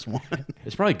my first one.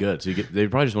 It's probably good. So they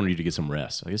probably just wanted you to get some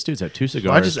rest. Like, this dude's had 2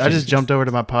 cigars. I just jumped over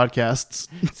to my podcasts.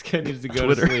 It's good news to go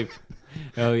Twitter. to sleep.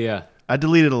 Oh, yeah. I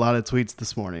deleted a lot of tweets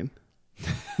this morning.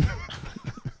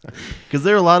 Because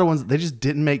there were a lot of ones, they just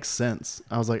didn't make sense.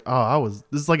 I was like,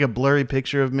 this is like a blurry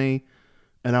picture of me.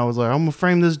 And I was like, I'm going to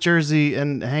frame this jersey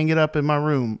and hang it up in my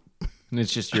room. And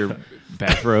it's just your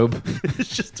bathrobe.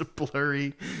 It's just a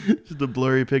blurry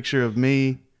picture of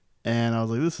me. And I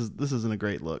was like, this isn't a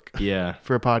great look Yeah,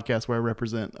 for a podcast where I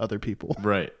represent other people.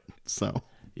 right. So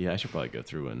Yeah, I should probably go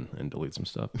through and delete some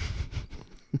stuff.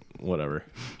 Whatever.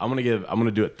 I'm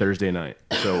gonna do it Thursday night.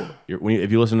 So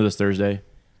if you listen to this Thursday,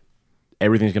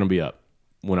 everything's gonna be up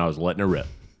when I was letting it rip.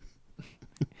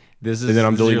 This And is, then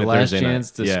I'm this is your deleting it last Thursday night.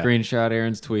 chance to Yeah. screenshot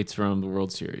Aaron's tweets from the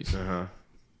World Series.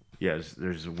 Yeah,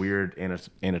 there's weird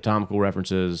anatomical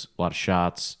references, a lot of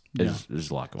shots. There's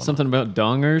a lot going on. Something about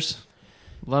dongers.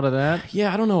 A lot of that.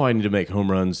 Yeah, I don't know why I need to make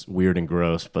home runs weird and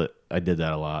gross, but I did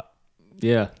that a lot.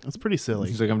 Yeah. that's pretty silly.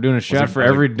 He's like, I'm doing a shot like- for I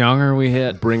was every donger we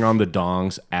hit. Bring on the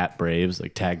dongs at Braves,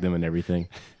 like tag them and everything.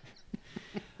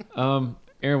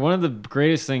 Aaron, one of the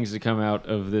greatest things to come out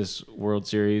of this World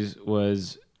Series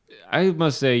was, I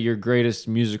must say, your greatest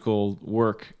musical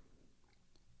work,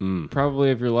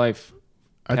 probably of your life,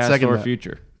 I'd past second or that.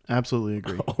 future. Absolutely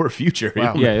agree. Or future.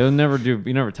 Wow. Yeah, you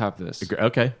never top this.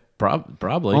 Okay.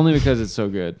 Probably. Only because it's so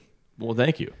good. Well,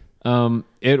 thank you.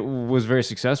 It was very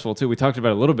successful too. We talked about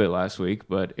it a little bit last week,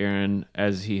 but Aaron,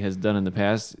 as he has done in the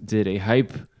past, did a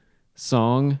hype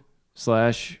song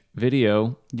 /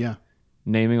 video Yeah.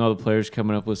 naming all the players,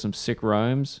 coming up with some sick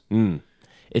rhymes.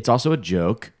 It's also a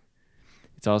joke.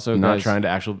 It's also I'm not guys, trying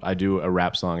to I do a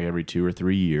rap song every 2 or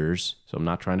 3 years, so I'm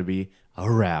not trying to be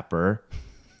a rapper.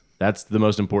 That's the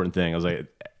most important thing. I was like,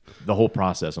 the whole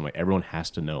process, I'm like, everyone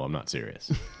has to know I'm not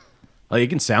serious. Like, it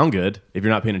can sound good if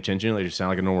you're not paying attention. Like, it just sound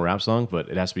like a normal rap song, but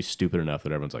it has to be stupid enough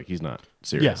that everyone's like, he's not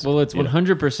serious. Yes. Well, it's You know?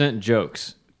 100%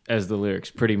 jokes as the lyrics,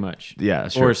 pretty much. Yeah,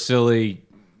 that's or true. silly,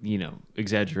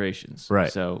 exaggerations.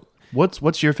 Right. So,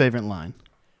 What's your favorite line?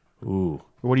 Ooh.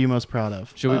 Or what are you most proud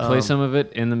of? should we play some of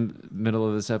it in the middle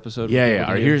of this episode? Yeah, for yeah. people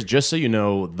All right, to hear? here's just so you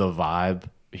know the vibe.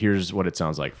 Here's what it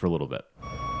sounds like for a little bit.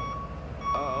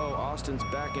 Austin's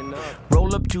backing up.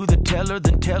 Roll up to the teller,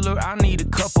 then tell her I need a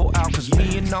couple out. Cause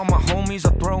me and all my homies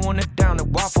are throwing it down at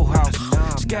Waffle House.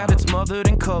 Scattered, smothered,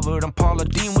 and covered. I'm Paula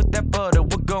Deen with that butter.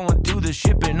 We're going through the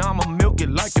shipping. I'ma milk it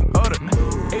like an udder.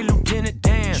 Hey, Lieutenant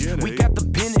Dan, we got the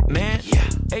pennant, man.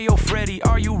 Hey, yo, Freddy,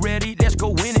 are you ready? Let's go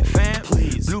win it, fam.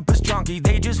 Please. Bloopers chonky,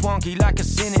 they just wonky like a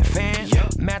Senate fan.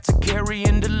 Matt's a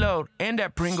carrying the load, and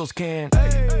that Pringles can.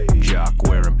 Jock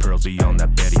wearing pearlsy on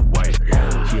that Betty White.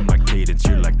 Hear my cadence,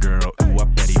 you're like, girl, ooh, I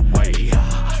Betty White.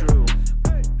 True.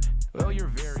 Well, you're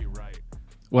very right.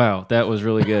 Wow, that was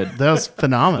really good. That was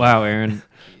phenomenal. Wow, Aaron.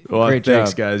 Well, Great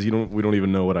thanks, job. guys. We don't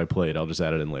even know what I played. I'll just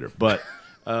add it in later. But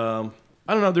I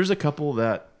don't know. There's a couple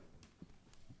that,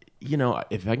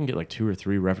 if I can get like 2 or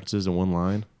 3 references in one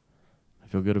line, I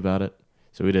feel good about it.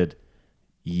 So we did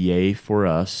 "Yay for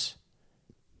Us,"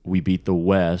 "We Beat the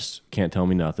West," "Can't Tell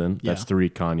Me Nothing." That's Yeah. 3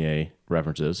 Kanye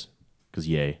references because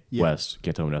 "Yay," Yeah. West,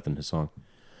 "Can't Tell Me Nothing," his song.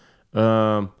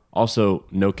 Also,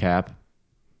 "No Cap,"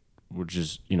 which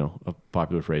is a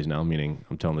popular phrase now, meaning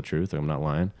I'm telling the truth, I'm not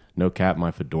lying. "No cap,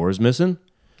 my fedora's missing."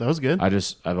 That was good.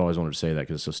 I've always wanted to say that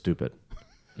because it's so stupid.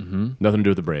 Nothing to do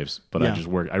with the Braves, but Yeah.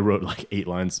 I wrote like 8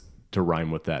 lines to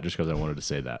rhyme with that just because I wanted to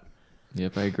say that.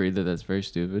 Yep, I agree that that's very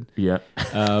stupid. Yeah.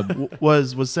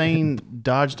 was saying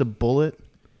dodged a bullet,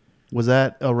 was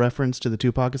that a reference to the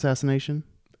Tupac assassination?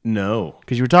 No.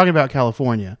 Because you were talking about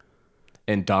California.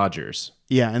 And Dodgers.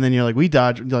 Yeah, and then you're like, we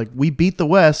beat the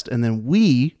West, and then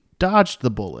we dodged the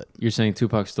bullet. You're saying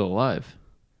Tupac's still alive?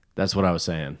 That's what I was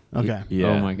saying. Okay. Yeah.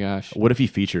 Oh my gosh. What if he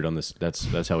featured on this?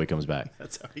 That's how he comes back.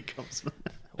 That's how he comes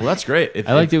back. Well, that's great.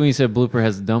 I liked it when you said Blooper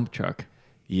has a dump truck.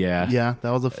 Yeah. Yeah, that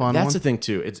was a fun That's one. the thing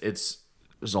too.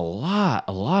 There's a lot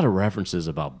of references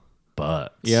about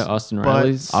butts. Yeah, Austin But-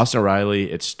 Riley's. Austin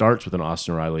Riley. It starts with an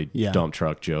Austin Riley Yeah. dump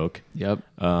truck joke. Yep.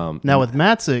 Now with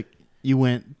Matzik, you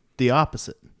went the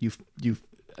opposite. You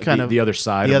kind of the other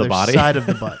side the of other the body. side of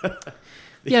the butt.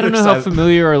 Yeah, I don't other know how side-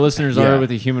 familiar our listeners Yeah. are with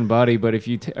the human body, but if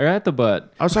you are at the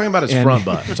butt, I was talking about his And- front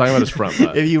butt. I'm talking about his front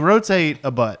butt. If you rotate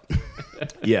a butt,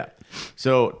 Yeah.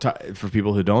 So for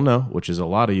people who don't know, which is a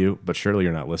lot of you, but surely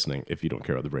you're not listening if you don't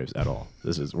care about the Braves at all.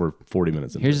 We're 40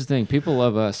 minutes into here's this. the thing: people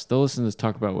love us. They'll listen to us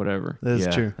talk about whatever. that is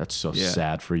Yeah, true. That's so Yeah.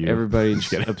 sad for you.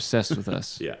 Everybody's obsessed with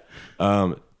us. Yeah.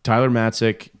 Tyler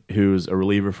Matzik, who's a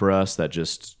reliever for us, that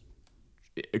just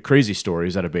crazy story.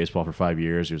 He's out of baseball for 5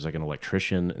 years. He was like an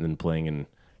electrician and then playing in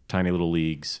tiny little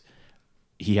leagues.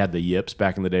 He had the yips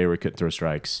back in the day where he couldn't throw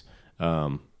strikes.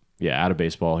 Out of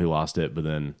baseball, he lost it, but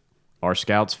then our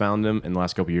scouts found him. In the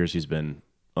last couple of years, he's been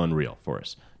unreal for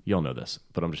us. You all know this,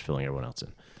 but I'm just filling everyone else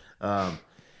in. And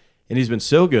he's been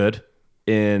so good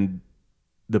in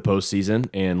the postseason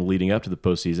and leading up to the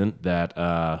postseason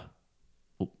that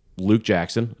Luke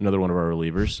Jackson, another one of our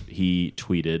relievers, he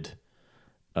tweeted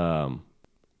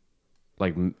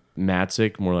like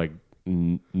Matzik, more like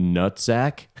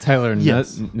Nutsack. Tyler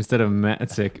Yes. instead of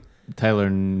Matzik, Tyler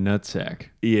Nutsack.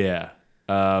 Yeah.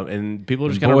 And people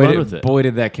just kind of run with it. Boy,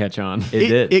 did that catch on. It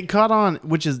did. It caught on,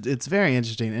 which is it's very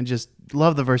interesting, and just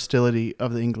love the versatility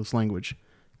of the English language,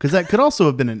 because that could also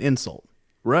have been an insult.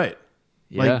 Right.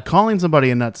 Yeah. Like calling somebody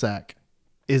a nutsack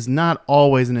is not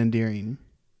always an endearing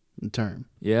term,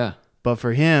 Yeah. but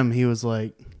for him, he was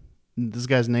like, "This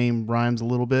guy's name rhymes a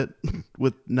little bit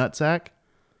with nutsack."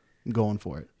 I'm going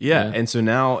for it. Yeah. Yeah. And so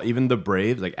now even the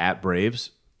Braves, like at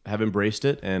Braves, have embraced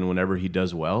it. And whenever he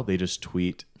does well, they just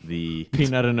tweet the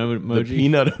Peanut emoji. the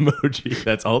peanut emoji.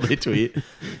 That's all they tweet.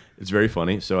 It's very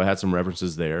funny. So I had some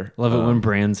references there. Love it when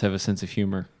brands have a sense of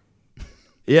humor.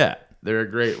 Yeah, they're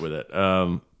great with it.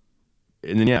 And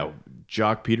then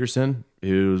Jock Peterson,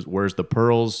 who wears the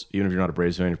pearls. Even if you're not a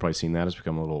Braves fan, you've probably seen that. It's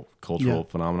become a little cultural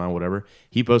phenomenon, whatever.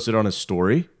 He posted on his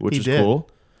story, which He is did. cool.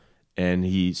 And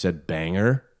he said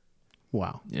banger.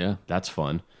 Wow. Yeah. That's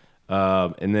fun.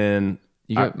 And then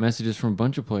You got messages from a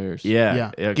bunch of players.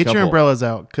 Yeah. a Get your couple. umbrellas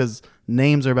out, because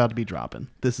names are about to be dropping.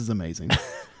 This is amazing.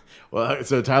 Well,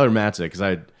 so Tyler Matzik, because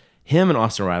him and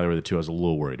Austin Riley were the two I was a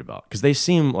little worried about, because they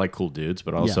seem like cool dudes,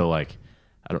 but also like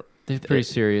I don't. They're pretty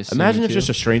serious. Imagine if too. just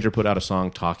a stranger put out a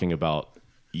song talking about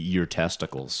your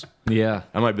testicles. Yeah.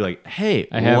 I might be like, "Hey,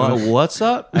 I have what's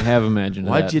up? I have imagined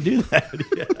Why'd that. you do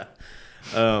that?"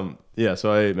 Yeah.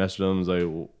 So I messaged him. I was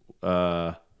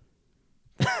like,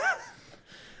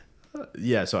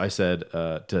 yeah. So I said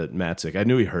to Matzik, I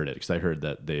knew he heard it because I heard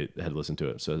that they had listened to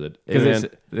it. So that Because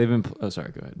they've been. Oh,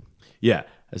 sorry. Go ahead. yeah,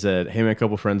 I said, hey man, a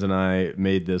couple friends and I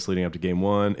made this leading up to game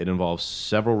one. It involves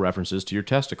several references to your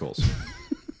testicles.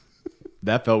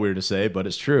 That felt weird to say, but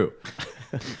it's true.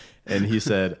 And he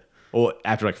said, well,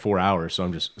 after like 4 hours, so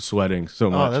I'm just sweating so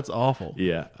much. Oh, that's awful.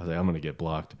 Yeah. I was like, I'm going to get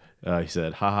blocked. He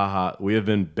said, ha ha ha. We have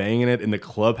been banging it in the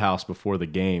clubhouse before the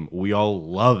game. We all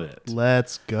love it.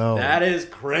 Let's go. That is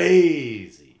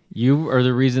crazy. You are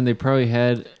the reason they probably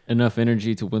had enough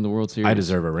energy to win the World Series. I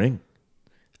deserve a ring.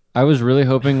 I was really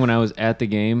hoping when I was at the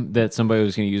game that somebody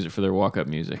was going to use it for their walk-up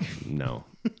music. No.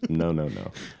 No.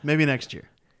 Maybe next year.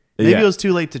 Maybe Yeah. it was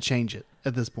too late to change it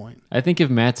at this point. I think if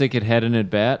Matzik had had an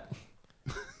at-bat,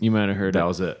 you might have heard That it.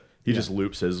 was it. He just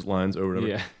loops his lines over and over.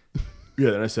 Yeah.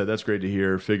 Yeah, and I said, that's great to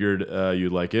hear. Figured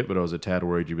you'd like it, but I was a tad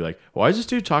worried you'd be like, why is this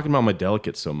dude talking about my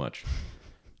delicates so much?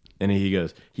 And he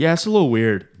goes, yeah, it's a little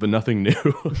weird, but nothing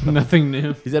new. Nothing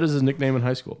new. He said it was his nickname in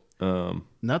high school.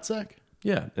 Nutsack?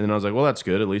 Yeah. And then I was like, well, that's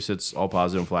good. At least it's all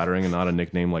positive and flattering and not a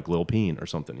nickname like Lil Peen or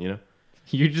something, you know?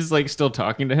 You're just like still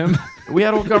talking to him. We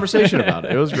had a whole conversation about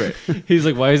it. It was great. He's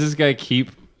like, why does this guy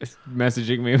keep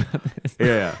messaging me about this?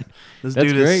 Yeah. This That's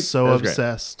dude great. is so That's great.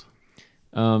 obsessed.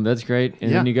 That's great.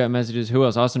 And then Yeah. you got messages. Who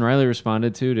else? Austin Riley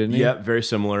responded to, didn't he? Yeah, very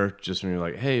similar. Just when you're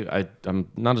like, hey, I'm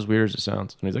not as weird as it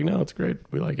sounds. And he's like, no, it's great.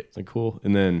 We like it. It's like, cool.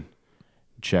 And then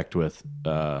checked with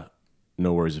No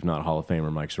Worries If Not Hall of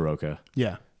Famer Mike Soroka,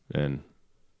 Yeah. and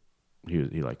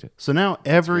he liked it. So now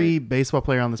every baseball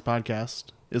player on this podcast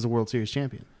is a World Series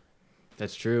champion.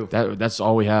 That's true. That's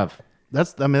all we have.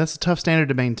 That's a tough standard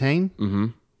to maintain. Mm-hmm.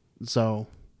 So,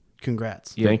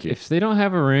 congrats. Yeah, Thank you. If they don't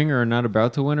have a ring or are not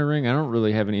about to win a ring, I don't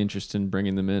really have any interest in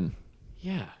bringing them in.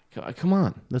 Yeah, come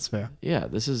on. That's fair. Yeah,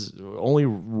 this is only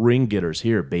ring getters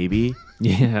here, baby.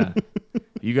 Yeah.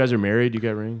 You guys are married. You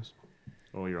got rings.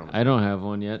 Oh, you're on. I don't have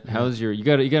one yet. How's your? You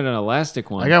got an elastic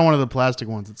one. I got one of the plastic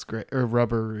ones. It's great, or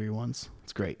rubbery ones.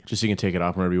 It's great. Just so you can take it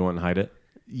off whenever you want and hide it.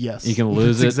 Yes, You can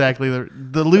lose That's it. Exactly.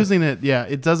 The losing it. Yeah,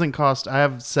 it doesn't cost. I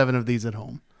have 7 of these at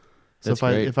home. So That's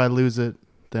great. if I lose it,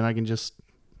 then I can just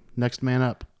next man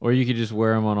up. Or you could just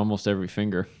wear them on almost every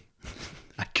finger.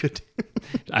 I could.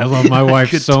 I love my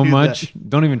wife could so do much.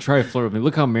 Don't even try to flirt with me.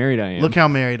 Look how married I am. Look how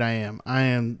married I am. I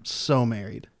am so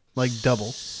married, like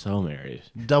double So married.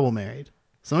 married.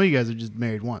 Some of you guys are just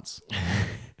married once.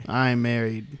 I'm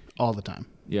married all the time.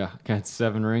 Yeah, got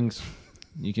 7 rings.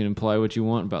 You can imply what you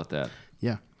want about that.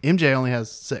 Yeah. MJ only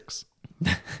has 6.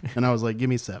 And I was like, give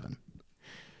me 7.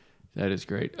 That is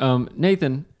great.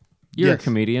 Nathan, you're a Yes.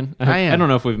 comedian. I am. I don't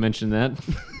know if we've mentioned that.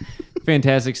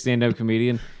 Fantastic stand-up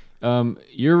comedian.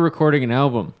 You're recording an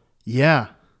album. Yeah.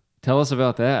 Tell us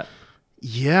about that.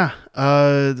 Yeah.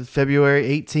 February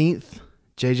 18th,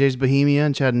 JJ's Bohemia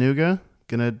in Chattanooga.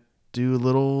 Gonna do a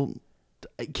little,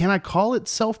 can I call it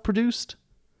self-produced?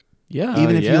 Yeah.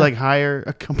 Even if yeah. you like hire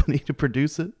a company to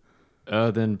produce it?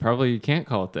 Then probably you can't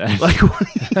call it that. Like,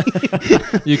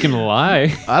 what You can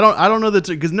lie. I don't know that,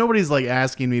 because nobody's like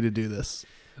asking me to do this.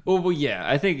 Well, yeah,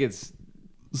 I think it's,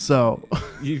 So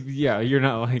you're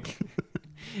not like,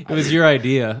 it was your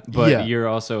idea, but Yeah. you're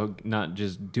also not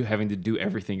just having to do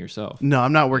everything yourself. no,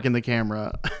 I'm not working the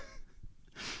camera.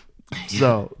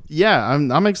 So yeah,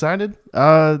 I'm excited.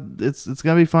 It's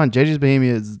gonna be fun. JJ's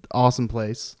Bohemia is an awesome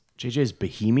place. JJ's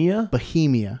Bohemia?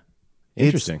 Bohemia.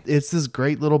 Interesting. It's this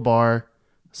great little bar.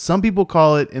 Some people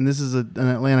call it, and this is an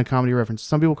Atlanta comedy reference.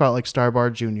 Some people call it like Star Bar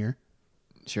Junior.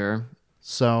 Sure.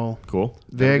 So Cool.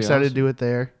 very be excited awesome. to do it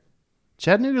there.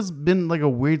 Chattanooga's been like a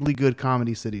weirdly good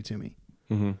comedy city to me.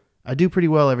 Mm-hmm. I do pretty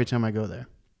well every time I go there,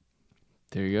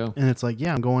 There you go. and it's like,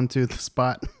 yeah, I'm going to the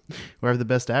spot where I have the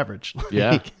best average.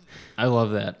 Yeah. Like, I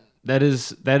love that. That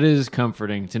is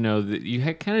comforting to know that you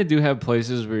kind of do have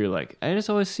places where you're like, I just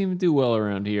always seem to do well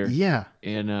around here. yeah.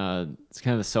 And it's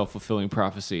kind of the self-fulfilling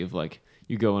prophecy of like,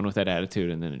 you go in with that attitude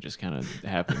and then it just kind of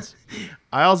happens.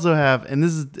 I also have, and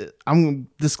this is,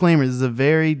 disclaimer, this is a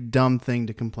very dumb thing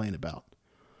to complain about,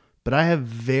 but I have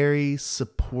very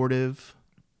supportive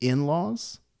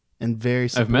in-laws and very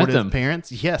I've met supportive them.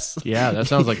 parents. Yes. Yeah, that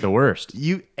sounds like the worst.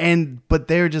 But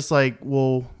they're just like,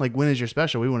 well, like, when is your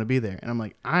special? We want to be there. And I'm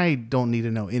like, I don't need to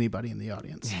know anybody in the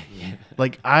audience.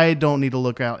 Like, I don't need to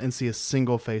look out and see a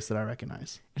single face that I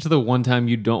recognize. It's the one time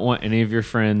you don't want any of your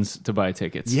friends to buy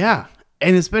tickets. Yeah.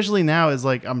 And especially now is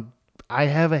like, I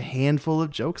have a handful of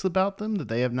jokes about them that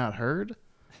they have not heard.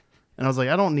 And I was like,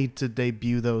 I don't need to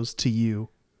debut those to you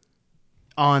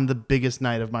on the biggest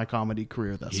night of my comedy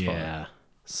career thus far.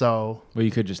 So Well,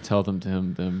 you could just tell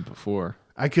them before.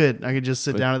 I could just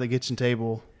sit down at the kitchen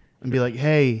table and be like,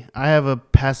 hey, I have a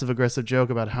passive aggressive joke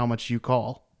about how much you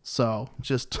call. So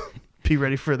just be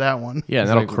ready for that one. Yeah,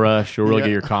 that'll Exactly. crush. You'll really Yeah.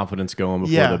 get your confidence going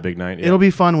before Yeah. the big night. Yeah. It'll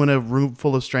be fun when a room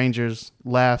full of strangers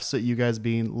laughs at you guys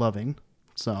being loving.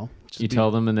 So just You be-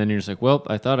 tell them, and then you're just like, well,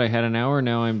 I thought I had an hour.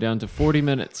 Now I'm down to 40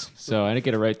 minutes. So I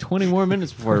got to write 20 more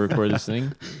minutes before I record this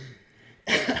thing.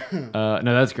 No,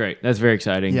 that's great. That's very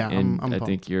exciting. Yeah, and I'm I pumped.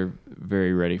 think you're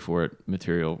very ready for it,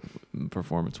 material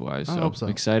performance-wise. I hope so.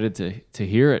 I'm excited to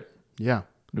hear it. Yeah.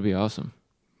 It'll be awesome.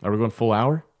 Are we going full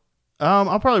hour?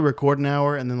 I'll probably record an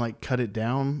hour and then like cut it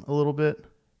down a little bit.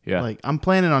 Yeah. Like I'm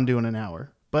planning on doing an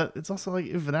hour, but it's also like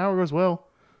if an hour goes well,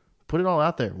 put it all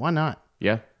out there. Why not?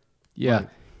 Yeah. Yeah. Like-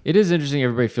 It is interesting.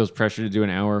 Everybody feels pressure to do an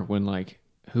hour when, like,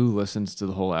 who listens to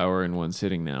the whole hour in one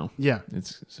sitting now? Yeah.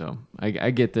 It's so I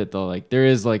get that though. Like there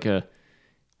is like as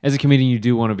a comedian, you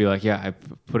do want to be like, yeah, I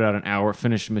put out an hour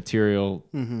finished material,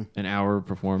 an hour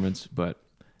performance, but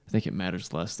I think it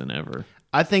matters less than ever.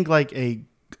 I think like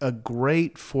a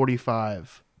great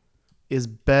 45 is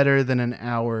better than an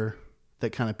hour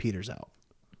that kind of peters out.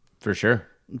 For sure.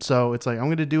 So it's like I'm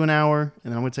going to do an hour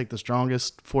and then I'm going to take the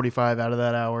strongest 45 out of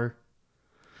that hour.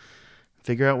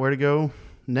 Figure out where to go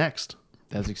next.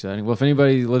 That's exciting. Well, if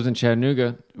anybody lives in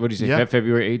Chattanooga, what do you say? Yeah.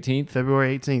 February 18th,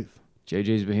 February 18th.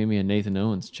 JJ's Bohemia and Nathan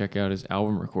Owens. Check out his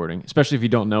album recording, especially if you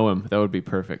don't know him. That would be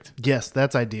perfect. Yes,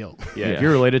 that's ideal. Yeah. Yeah. If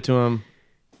you're related to him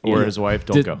or Yeah. his wife,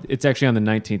 don't go. It's actually on the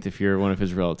 19th if you're one of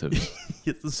his relatives.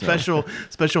 It's a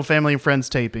special family and friends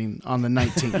taping on the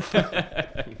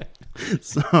 19th.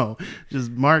 So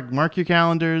just mark your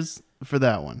calendars for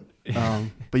that one.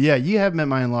 But yeah, you have met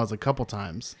my in-laws a couple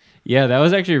times. Yeah, that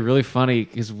was actually really funny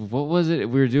because what was it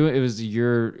we were doing? It was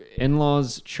your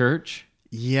in-laws' church,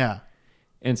 Yeah.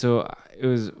 and so it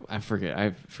was. I forget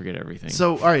everything.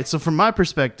 So all right. So from my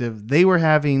perspective, they were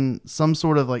having some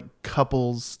sort of like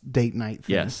couples date night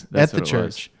thing Yes, that's at the what it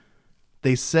was. church.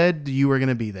 They said you were going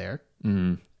to be there,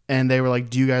 and they were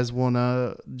like, "Do you guys want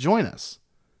to join us?"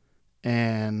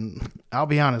 And I'll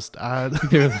be honest,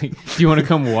 they were like, "Do you want to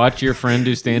come watch your friend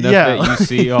do stand-up Yeah. that you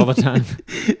see all the time?"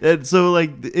 and so like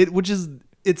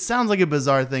it sounds like a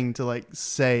bizarre thing to like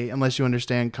say unless you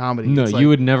understand comedy. No, It's you like,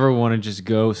 would never want to just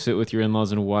go sit with your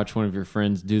in-laws and watch one of your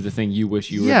friends do the thing you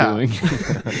wish you Yeah. were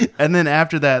doing. And then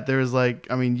after that, there was like,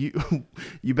 I mean,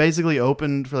 you basically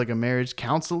opened for like a marriage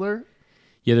counselor.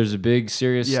 Yeah, there's a big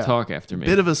serious Yeah. talk after me.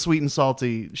 Bit of a sweet and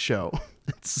salty show.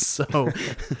 So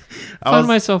I find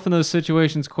myself in those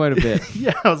situations quite a bit.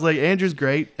 yeah, I was like, Andrew's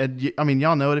great. And I mean,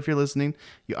 y'all know it if you're listening.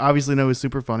 You obviously know he's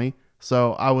super funny.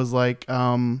 So I was like,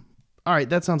 all right,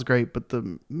 that sounds great. But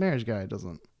the marriage guy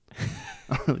doesn't.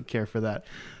 I don't really care for that.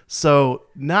 So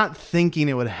not thinking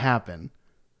it would happen,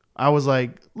 I was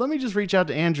like, let me just reach out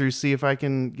to Andrew, see if I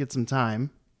can get some time.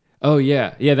 Oh,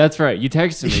 yeah. Yeah, that's right. You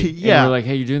texted me. Yeah. And you're like,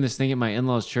 hey, you're doing this thing at my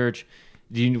in-laws' church.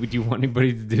 Do you want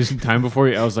anybody to do some time before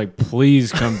you? I was like,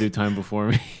 please come do time before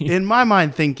me. In my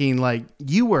mind, thinking like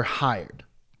you were hired.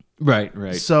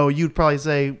 Right. So you'd probably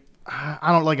say,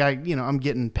 I don't like, I'm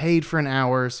getting paid for an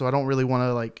hour, so I don't really want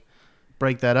to like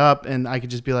break that up. And I could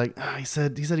just be like, he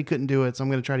said he couldn't do it, so I'm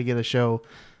going to try to get a show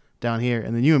down here.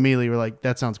 And then you immediately were like,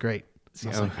 that sounds great. So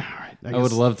I was like, all right. I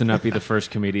would love to not be the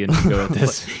first comedian to go at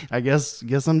this. I guess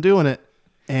I'm doing it.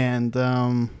 And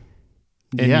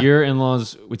And yeah. your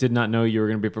in-laws, we did not know you were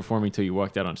going to be performing until you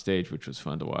walked out on stage, which was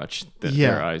fun to watch.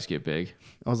 Yeah. Their eyes get big.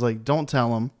 I was like, don't tell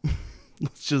them.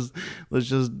 let's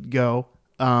just go.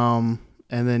 And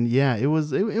then yeah, it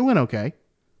went okay.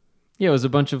 Yeah, it was a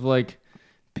bunch of like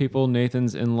people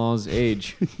Nathan's in-laws'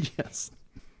 age. Yes.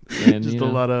 And Just a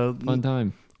lot of fun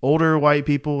time. older white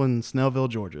people in Snellville,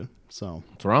 Georgia. So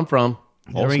That's where I'm from.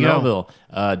 There Old we go.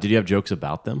 Snellville. Did you have jokes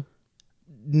about them?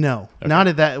 no, not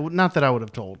that I would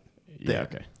have told. Yeah,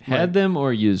 okay. Had them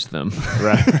or used them.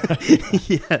 Right.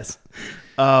 Yes.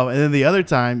 And then the other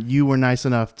time, you were nice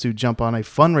enough to jump on a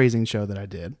fundraising show that I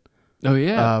did Oh,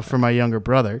 yeah. for my younger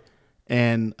brother.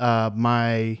 And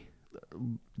my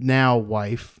now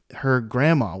wife, her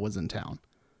grandma was in town.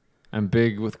 I'm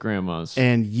big with grandmas.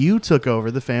 And you took over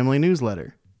the family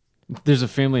newsletter. There's a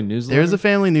family newsletter? There's a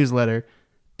family newsletter,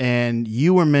 and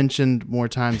you were mentioned more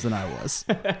times than I was.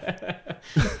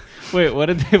 Wait, what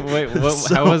did they... Wait,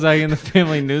 how was I in the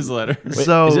family newsletter? Wait,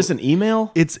 So is this an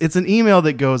email? it's an email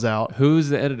that goes out. Who's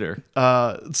the editor?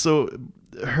 So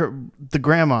the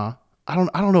grandma, I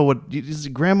don't know what is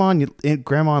it,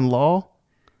 grandma-in-law?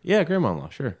 Yeah, grandma-in-law,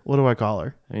 sure. What do I call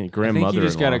her? I mean, I grandmother. think you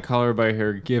just got to call her by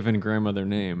her given grandmother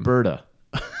name. Berta.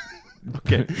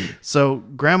 Okay. So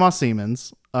Grandma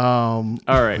Siemens. All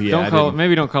right, Yeah,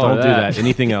 maybe don't call Don't her do that. that.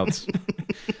 Anything else?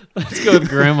 Let's go with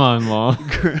grandma-in-law.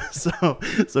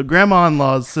 So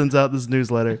grandma-in-law sends out this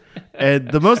newsletter,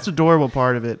 and the most adorable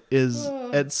part of it is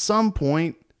at some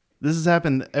point, this has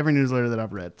happened every newsletter that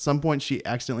I've read. At some point, she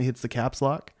accidentally hits the caps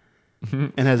lock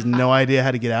and has no idea how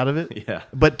to get out of it. Yeah.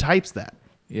 But types that.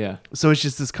 Yeah. So it's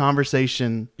just this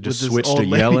conversation. Just with this switch old to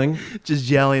lady, yelling? just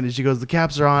yelling, and she goes, "The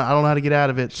caps are on. I don't know how to get out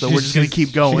of it, so we're just gonna keep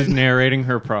She's going." narrating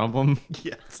her problem.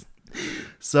 Yes.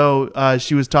 So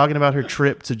she was talking about her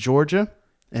trip to Georgia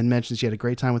and mentioned she had a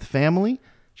great time with family.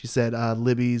 She said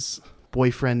Libby's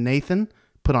boyfriend Nathan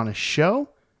put on a show,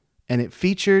 and it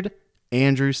featured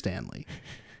Andrew Stanley.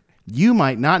 You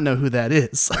might not know who that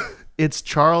is. It's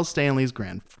Charles Stanley's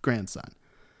grandson.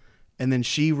 And then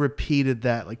she repeated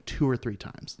that like 2 or 3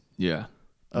 times. Yeah.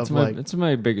 Of That's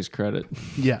my biggest credit.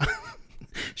 Yeah.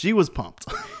 She was pumped.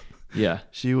 Yeah.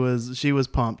 She was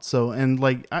pumped. So, and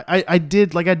like I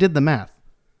did the math,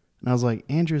 and I was like,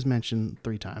 Andrew's mentioned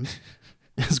 3 times.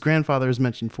 His grandfather is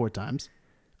mentioned 4 times.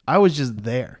 I was just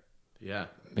there. Yeah.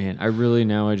 Man, I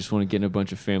just want to get in a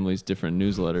bunch of families' different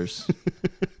newsletters.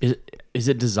 Is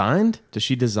it designed? Does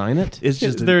she design it? It's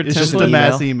just there a it's just a template?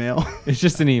 mass email. It's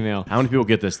just an email. How many people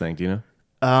get this thing? Do you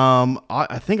know?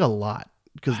 I think a lot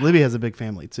because Libby has a big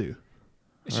family too.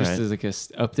 It's All just right. as like a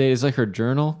update. It's like her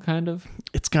journal, kind of.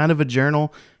 It's kind of a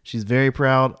journal. She's very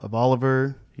proud of all of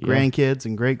her grandkids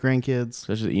and great grandkids.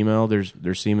 Such an email. There's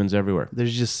Siemens everywhere.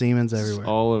 There's just Siemens It's everywhere.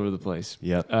 all over the place.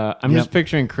 Yep. I'm just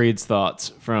picturing Creed's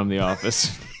thoughts from The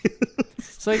Office.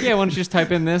 It's like, yeah, why don't you just type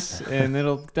in this, and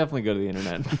it'll definitely go to the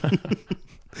internet.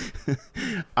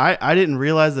 I didn't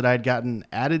realize that I'd gotten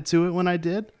added to it when I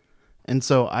did. And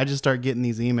so I just start getting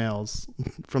these emails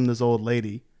from this old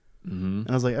lady. And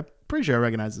I was like, I'm pretty sure I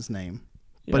recognize this name.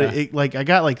 But Yeah. it like I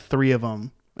got like 3 of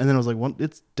them. And then I was like, well,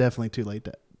 it's definitely too late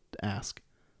to ask.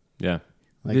 Yeah.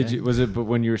 Like, Was it but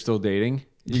when you were still dating?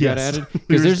 You Yes. got added? We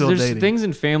Because were there's still dating. things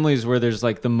in families where there's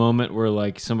like the moment where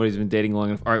like somebody's been dating long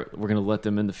enough. All right, we're gonna let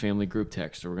them in the family group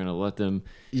text, or we're gonna let them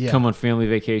Yeah. come on family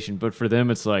vacation. But for them,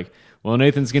 it's like, well,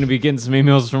 Nathan's gonna be getting some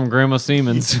emails from Grandma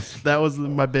Siemens. That was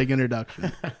my big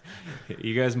introduction.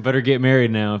 You guys better get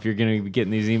married now if you're gonna be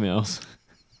getting these emails.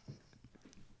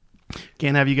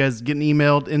 Can't have you guys getting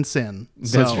emailed in sin.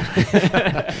 So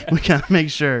we gotta make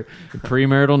sure. The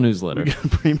premarital newsletter.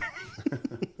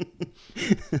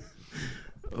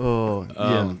 Oh,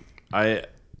 yeah.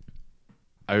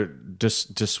 I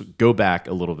just go back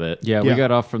a little bit. Yeah, we Yeah.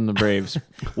 got off from the Braves.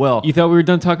 Well, You thought we were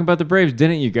done talking about the Braves,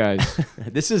 didn't you guys?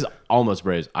 this is almost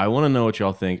Braves. I want to know what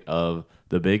y'all think of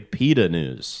the big PETA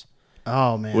news,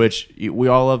 Oh man. which we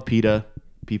all love PETA,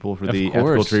 people for the ethical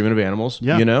course. treatment of animals.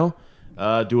 Yeah. You know,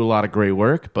 do a lot of great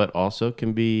work, but also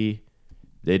can be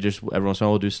they just every once in a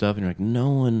while will do stuff, and you're like,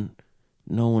 no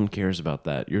one cares about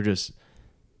that. You're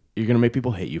gonna make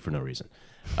people hate you for no reason.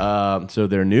 So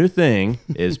their new thing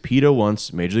is PETA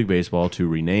wants Major League Baseball to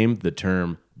rename the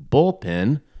term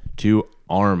bullpen to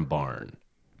arm barn.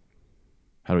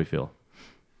 How do we feel?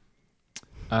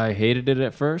 I hated it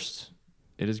at first.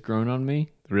 It has grown on me.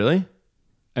 Really?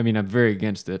 I mean, I'm very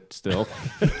against it still.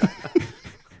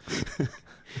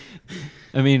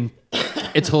 I mean,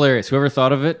 it's hilarious. Whoever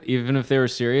thought of it, even if they were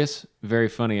serious, very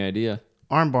funny idea.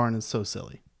 Arm Barn is so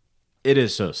silly. It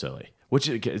is so silly. Which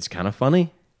it's kind of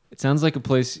funny. It sounds like a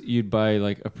place you'd buy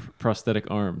like a prosthetic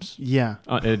arms Yeah.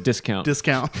 at a discount.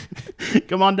 Discount.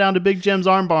 Come on down to Big Jim's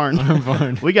Arm Barn.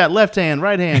 Barn. We got left hand,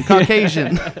 right hand,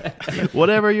 Caucasian,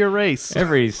 whatever your race.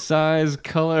 Every size,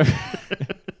 color.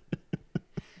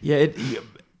 Yeah, it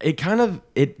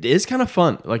is kind of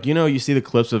fun. Like, you know, you see the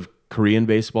clips of Korean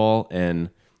baseball and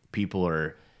people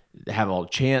have all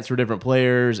chants for different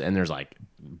players and there's like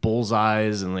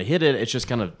bullseyes and they hit it. It's just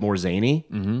kind of more zany.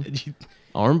 Mm-hmm.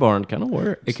 Arm barn kind of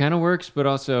works. It kind of works, but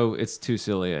also it's too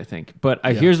silly, I think. But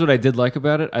here's what I did like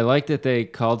about it. I like that they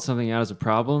called something out as a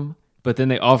problem, but then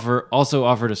they also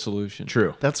offered a solution.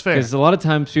 True. That's fair. Because a lot of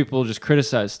times people just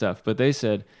criticize stuff, but they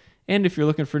said, and if you're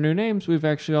looking for new names, we've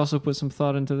actually also put some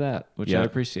thought into that, which Yeah. I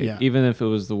appreciate, Yeah. even if it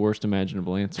was the worst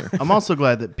imaginable answer. I'm also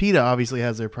glad that PETA obviously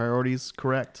has their priorities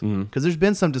correct because there's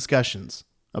been some discussions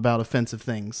about offensive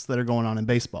things that are going on in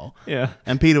baseball. Yeah.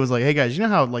 And PETA was like, hey guys, you know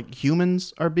how like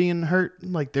humans are being hurt?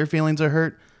 Like their feelings are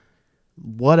hurt?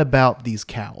 What about these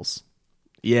cows?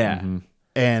 Yeah.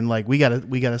 And like we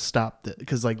gotta stop that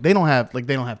because like they don't have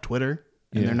Twitter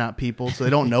and they're not people, so they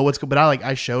don't know what's going. But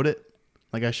I showed it.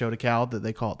 Like I showed a cow that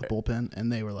they call it the bullpen,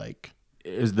 and they were like,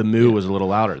 The moo was a little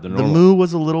louder than the normal. moo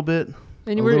was a little bit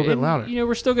louder. You know,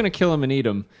 we're still going to kill them and eat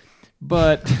them,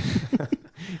 but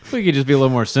we could just be a little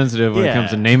more sensitive when it comes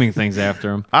to naming things after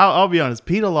them. I'll be honest.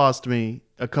 PETA lost me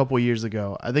a couple years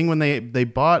ago. I think when they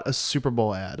bought a Super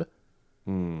Bowl ad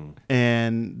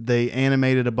and they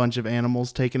animated a bunch of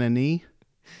animals taking a knee.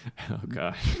 Oh,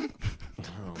 God.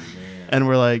 And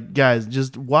we're like, guys,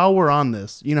 just while we're on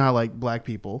this, you know how like black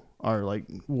people are like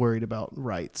worried about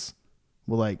rights.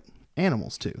 Well, like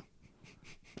animals too.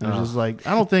 And I was just like,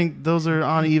 I don't think those are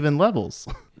on even levels.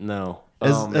 No.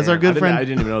 As our good friend- I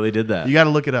didn't even know they did that. You got to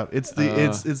look it up. It's the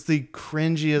it's the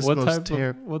cringiest, most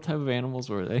terrible. What type of animals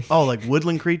were they? Oh, like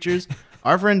woodland creatures.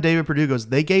 Our friend David Perdue goes,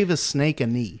 they gave a snake a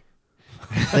knee.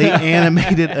 They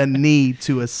animated a knee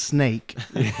to a snake.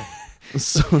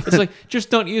 So It's like, just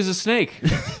don't use a snake.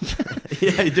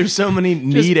 Yeah, there's so many Just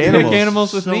need pick animals.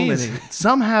 animals with so knees. many.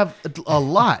 Some have a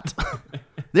lot.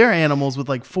 There are animals with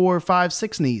like 4, 5,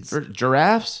 6 knees.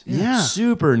 Giraffes? Yeah.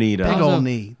 Super neat. Big Also, old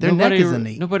knee. Their neck is a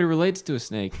knee. Nobody relates to a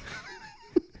snake.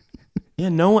 Yeah,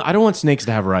 no, I don't want snakes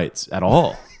to have rights at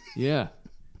all. Yeah.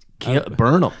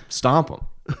 Burn them, stomp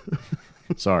them.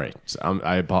 Sorry, so I'm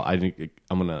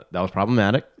gonna. That was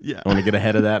problematic. Yeah. I want to get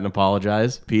ahead of that and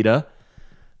apologize, PETA.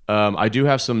 I do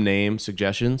have some name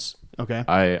suggestions. Okay.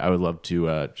 I would love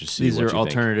to just see These what are you think.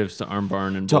 alternatives to arm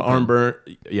barn and To bullpen. arm barn,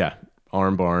 yeah,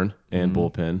 arm barn and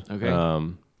bullpen.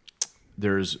 Okay.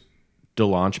 There's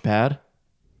DeLaunch Pad.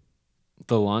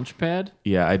 The launch pad?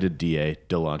 Yeah, I did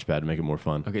DeLaunch Pad to make it more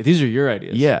fun. Okay, these are your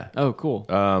ideas. Yeah. Oh, cool.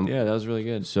 Yeah, that was really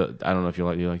good. So I don't know if you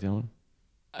like that one.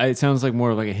 It sounds like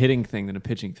more of like a hitting thing than a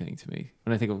pitching thing to me.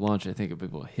 When I think of launch, I think of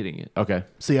people hitting it. Okay.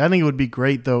 See, I think it would be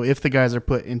great though if the guys are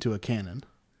put into a cannon.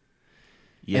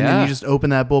 Yeah. And then you just open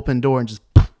that bullpen door and just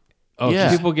Oh, Yeah.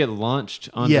 if people get launched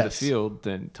onto Yes. the field,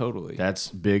 then totally. That's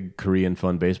big Korean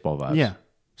fun baseball vibes. Yeah.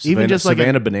 Savannah, Even just like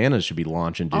Savannah Bananas should be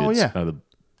launching dudes. Oh, yeah.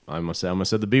 I almost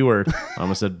said the B word. I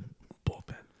almost said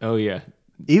bullpen. Oh, yeah.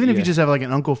 even if Yeah. you just have like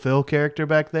an Uncle Phil character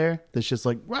back there that's just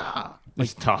like rah,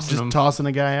 Just tossing them. tossing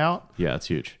a guy out. Yeah, it's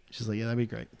huge. She's like, yeah, that'd be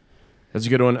great. That's a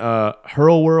good one.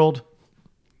 Hurl World.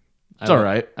 It's all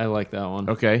right. I like that one.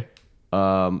 Okay.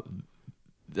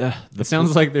 It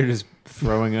sounds like they're just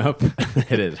throwing up.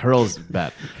 It is. Hurl's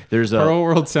bad. There's a Pearl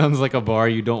World sounds like a bar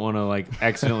you don't want to like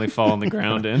accidentally fall on the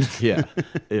ground in. yeah.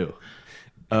 Ew.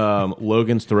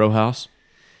 Logan's Throw House.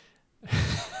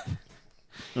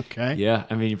 Okay. Yeah,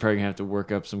 I mean, you're probably gonna have to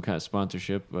work up some kind of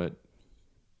sponsorship, but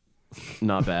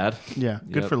Not bad. Yeah.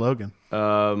 Good Yep. for Logan.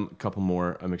 A couple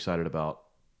more I'm excited about.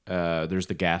 There's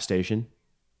the gas station.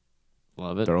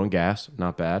 love it. Throwing gas.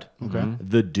 Not bad. Okay.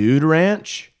 The Dude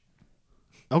Ranch.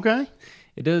 Okay.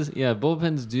 It does, yeah.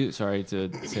 Bullpens do. Sorry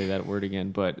to say that word again,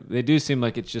 but they do seem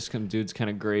like it's just some dudes kind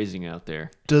of grazing out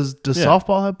there. Does Yeah.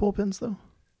 softball have bullpens though?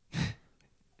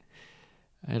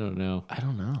 I don't know. I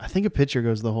don't know. I think a pitcher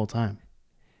goes the whole time.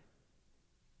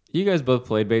 You guys both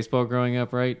played baseball growing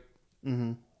up, right?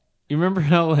 Mm-hmm. You remember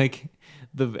how like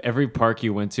every park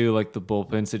you went to, like the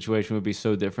bullpen situation would be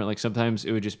so different. Like sometimes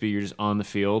it would just be you're just on the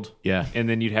field, Yeah. and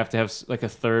then you'd have to have like a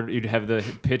third. You'd have the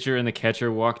pitcher and the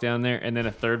catcher walk down there, and then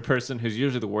a third person who's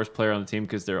usually the worst player on the team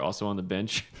because they're also on the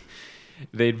bench.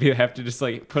 Have to just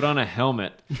like put on a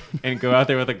helmet and go out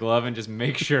there with a glove and just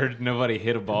make sure nobody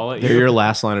hit a ball at you. They're your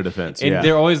last line of defense. And yeah.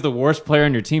 they're always the worst player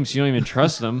on your team, so you don't even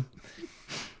trust them.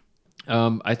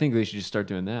 I think they should just start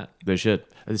doing that. They should.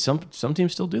 Some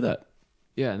teams still do that.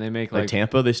 Yeah, and they make Like like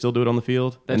Tampa, they still do it on the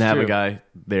field That's and have true. a guy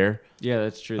there. yeah,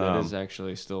 that's true. That is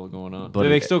actually still going on. but Do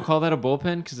they it- still call that a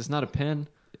bullpen? Because it's not a pen.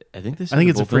 I think this. I think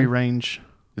it's a free range.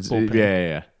 bullpen.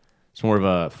 Yeah. It's more of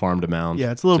a farm to mound.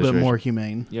 Yeah, it's a little bit situation. more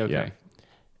humane. Yeah, okay. Yeah.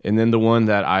 And then the one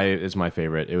that is my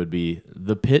favorite, it would be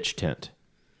the pitch tent.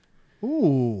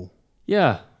 Ooh.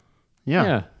 Yeah. Yeah.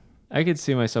 Yeah. I could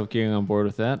see myself getting on board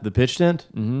with that. The pitch tent?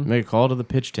 Mm-hmm. Make a call to the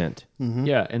pitch tent.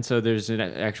 Yeah, and so there's an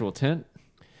actual tent.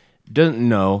 Doesn't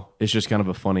know. It's just kind of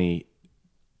a funny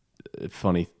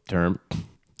term.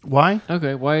 Why?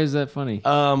 Okay, why is that funny?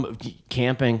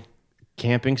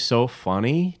 Camping's so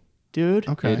funny, dude.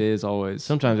 Okay. It is always.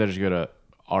 Sometimes I just go to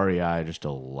REI just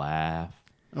to laugh.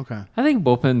 Okay. I think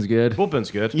bullpen's good. Bullpen's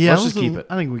good. Yeah, Let's just keep it.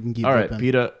 I think we can keep All right, bullpen.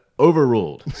 PETA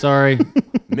overruled. Sorry,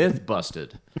 Myth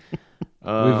busted. we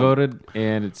voted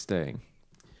and it's staying.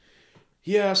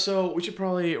 Yeah, so we should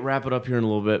probably wrap it up here in a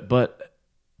little bit, but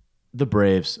the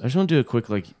Braves. I just want to do a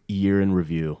quick year in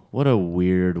review. What a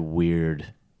weird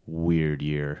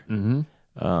year.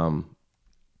 Mm-hmm.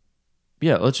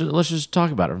 Yeah, let's just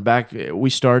talk about it. Back we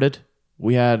started,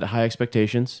 we had high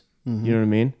expectations. Mm-hmm. You know what I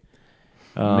mean?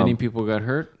 Many people got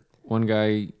hurt. One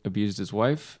guy abused his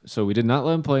wife, so we did not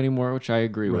let him play anymore, which I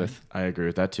agree with. I agree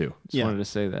with that too. Just wanted to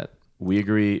say that. We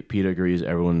agree. PETA agrees.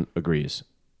 Everyone agrees.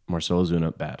 Marcelo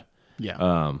Zuna bad.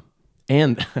 Yeah.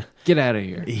 And Get out of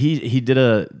here. he did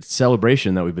a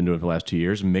celebration that we've been doing for the last 2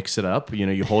 years. Mix it up. You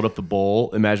know, you hold up the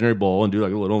bowl, imaginary bowl, and do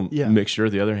like a little mixture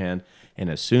with the other hand. And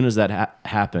as soon as that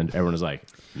happened, everyone was like,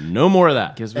 "No more of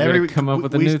that." Guess we gotta come up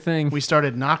with a new thing. We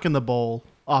started knocking the bowl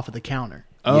off of the counter.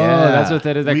 Oh, that's what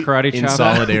that is. That We- karate In chop.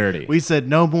 solidarity. We said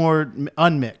no more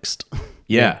unmixed.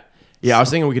 Yeah. I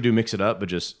was thinking we could do mix it up, but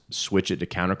just switch it to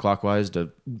counterclockwise to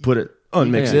put it,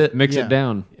 unmix Yeah, it, mix Yeah. it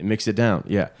down. and mix it down.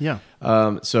 Yeah. Yeah.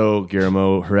 So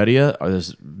Guillermo Heredia,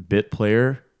 this bit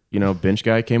player, bench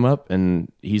guy came up,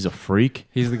 and he's a freak.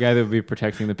 He's the guy that would be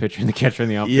protecting the pitcher and the catcher in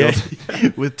the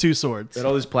outfield. With two swords. Had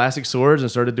all these plastic swords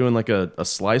and started doing like a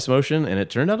slice motion, and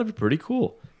it turned out to be pretty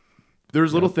cool.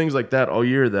 There's little things like that all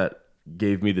year that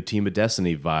gave me the Team of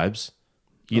Destiny vibes.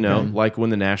 You know, like when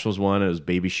the Nationals won, it was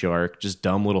Baby Shark, just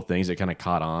dumb little things that kind of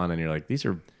caught on, and you're like, these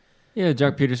are Yeah,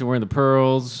 Jock Peterson wearing the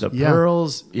pearls. the Yeah.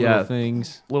 pearls. Little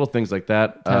things. little things like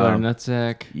that. Tyler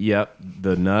Nutsack. Yep,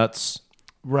 the nuts,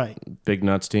 Right. big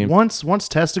nuts team. Once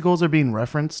testicles are being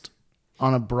referenced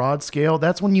on a broad scale,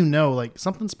 that's when you know like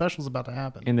something special is about to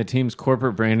happen. And the team's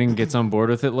corporate branding gets on board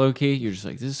with it low key. You're just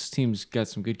like, this team's got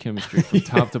some good chemistry from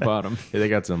top to bottom. Yeah, they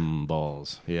got some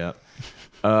balls. Yeah.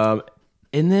 And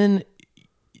then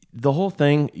the whole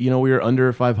thing, we were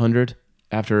under 500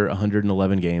 after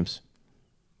 111 games.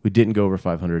 We didn't go over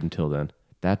 500 until then.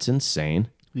 That's insane.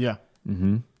 Yeah.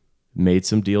 Made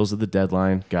some deals at the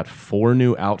deadline. Got 4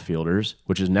 new outfielders,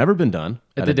 which has never been done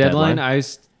At the deadline, I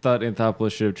thought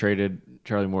Anthopoulos should have traded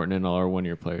Charlie Morton and all our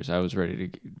one-year players. I was ready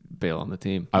to bail on the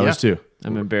team. I was too.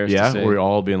 I'm embarrassed Yeah, to say. we're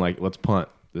all being like, let's punt.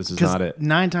 This is Because not it.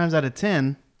 9 times out of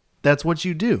 10, that's what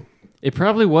you do. It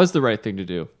probably was the right thing to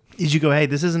do. Is you go, hey,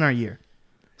 this isn't our year.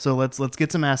 So let's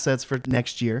get some assets for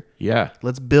next year. Yeah.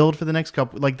 Let's build for the next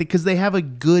couple, because they have a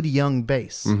good young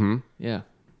base. Yeah.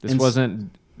 This And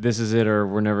wasn't, this is it or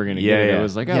we're never going to Yeah, get it. yeah. It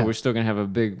was like, Yeah. we're still going to have a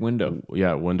big window.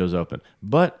 Yeah, windows open.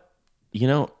 But,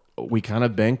 we kind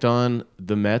of banked on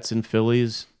the Mets and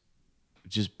Phillies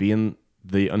just being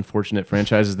the unfortunate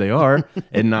franchises they are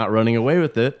and not running away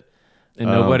with it. And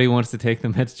nobody wants to take the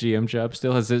Mets GM job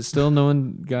still. Has it still no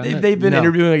one gotten it? They've been No.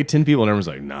 interviewing like 10 people, and everyone's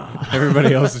like, nah.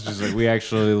 Everybody else is just like, we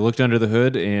actually looked under the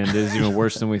hood and it is even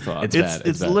worse than we thought. It's It's bad.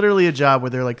 it's bad. literally a job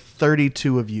where there are like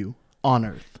 32 of you on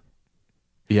Earth,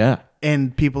 Yeah.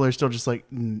 and people are still just like,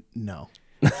 no.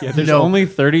 Yeah, there's No. only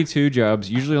 32 jobs.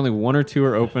 Usually only 1 or 2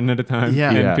 are open at a time. Yeah.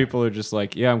 And Yeah. people are just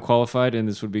like, yeah, I'm qualified and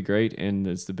this would be great and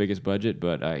it's the biggest budget,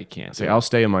 but I can't. Say, I'll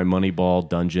stay in my Moneyball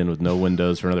dungeon with no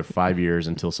windows for another 5 years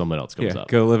until someone else comes yeah, up.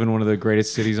 go live in one of the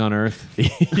greatest cities on earth.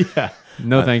 Yeah.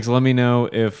 No thanks. Let me know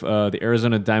if the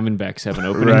Arizona Diamondbacks have an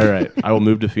opening. Right. I will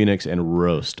move to Phoenix and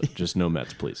roast. Just no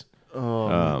Mets, please.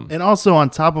 And also on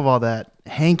top of all that,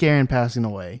 Hank Aaron passing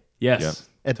away Yes.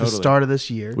 at the Totally. start of this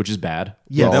year. Which is bad.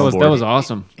 Yeah, We're That all was on that board. was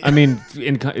awesome. I mean,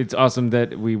 it's awesome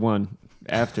that we won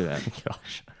after that.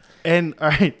 Gosh. And all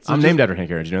right, so I'm just- named after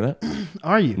Hank Aaron. Did you know that?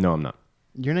 Are you? No, I'm not.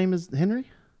 Your name is Henry?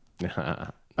 All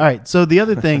right. So the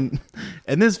other thing,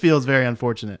 and this feels very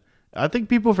unfortunate. I think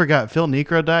people forgot Phil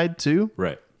Niekro died too.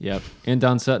 Right. Yep. And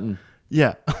Don Sutton.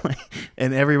 Yeah.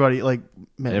 And everybody man,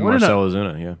 And what, Marcelo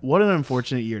Ozuna, yeah. what an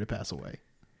unfortunate year to pass away.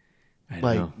 I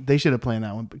Like know. they should have planned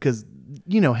that one because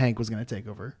Hank was going to take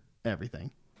over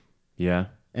everything. Yeah.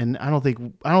 And I don't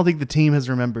think the team has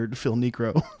remembered Phil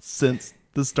Niekro since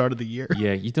the start of the year.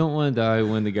 Yeah, you don't want to die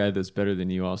when the guy that's better than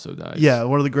you also dies. Yeah,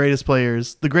 one of the greatest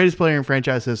players, the greatest player in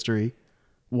franchise history,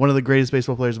 one of the greatest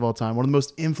baseball players of all time, one of the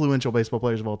most influential baseball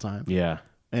players of all time. Yeah.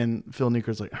 And Phil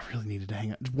Niekro's like, I really needed to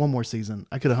hang out one more season.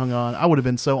 I could have hung on. I would have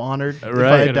been so honored if I Right.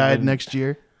 had Could've died been- next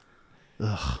year.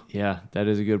 Yeah, that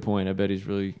is a good point. I bet he's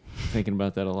really thinking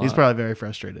about that a lot. He's probably very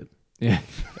frustrated. Yeah.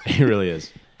 He really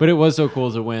is. But it was so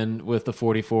cool to win with the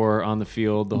 44 on the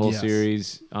field, the whole Yes.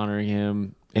 series, honoring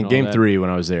him. In all game that. 3, when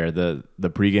I was there, the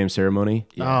pregame ceremony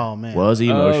Oh man. was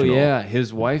emotional. Oh, yeah.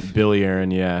 His wife. Billy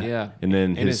Aaron, yeah. Yeah. And then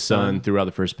And his his son son. threw out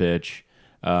the first pitch.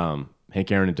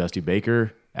 Hank Aaron and Dusty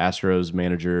Baker, Astros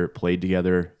manager, played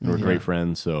together. They were great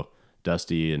friends. So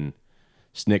Dusty and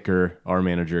Snicker, our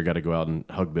manager, got to go out and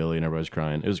hug Billy, and everybody was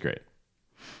crying. It was great.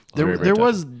 there Very, very there touching.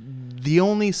 was the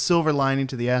only silver lining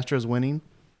to the Astros winning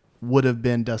would have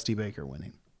been Dusty Baker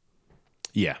winning.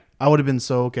 Yeah. I would have been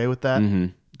so okay with that. Mm-hmm.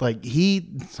 Like he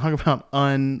talk about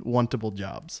unwantable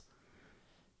jobs.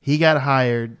 He got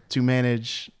hired to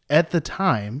manage at the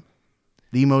time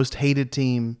the most hated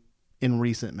team in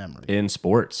recent memory. In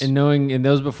sports. And that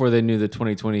was before they knew the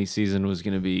 2020 season was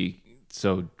going to be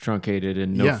so truncated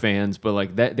and no Yeah. fans. But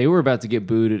like that, they were about to get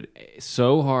booed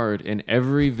so hard in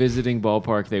every visiting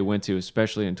ballpark they went to,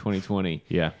 especially in 2020.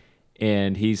 yeah.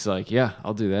 And he's like, yeah,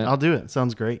 I'll do that. I'll do it.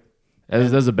 Sounds great.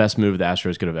 That's the best move the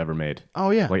Astros could have ever made. Oh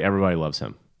yeah. Like, everybody loves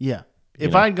him. Yeah.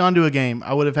 If know? I had gone to a game,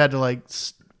 I would have had to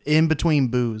in between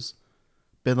boos,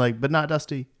 been like, but not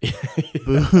Dusty.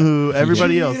 Boo.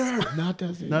 Everybody else. Not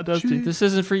Dusty. Not Dusty. This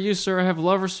isn't for you, sir. I have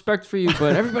love, respect for you,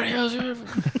 but everybody else.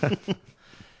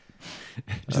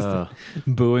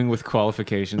 Booing with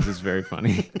qualifications is very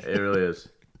funny. It really is.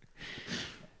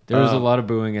 There was a lot of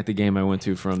booing at the game I went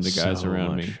to from the guys So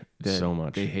around me. much. that So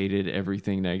much. They hated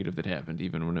everything negative that happened,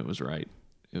 even when it was right.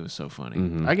 It was so funny.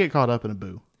 Mm-hmm. I get caught up in a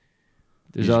boo.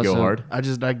 There's You just also go hard.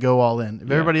 I go all in.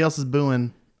 If everybody else is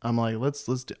booing, I'm like, let's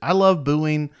do. I love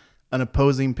booing an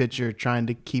opposing pitcher trying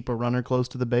to keep a runner close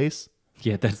to the base.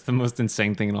 Yeah, that's the most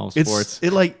insane thing in all sports.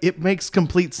 It makes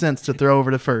complete sense to throw over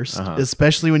to first,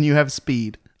 especially when you have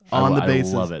speed on the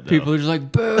bases. I love it, though. People are just like,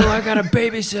 boo, I got a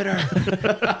babysitter.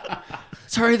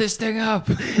 Let's hurry this thing up.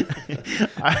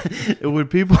 When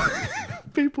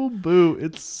people boo,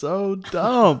 it's so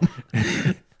dumb.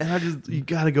 And you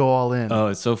got to go all in. Oh,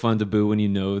 it's so fun to boo when you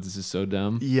know this is so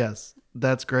dumb. Yes,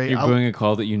 that's great. You're booing a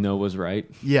call that you know was right.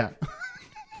 Yeah.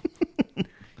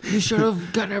 You should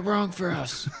have gotten it wrong for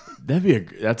us. That'd be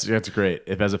that's great.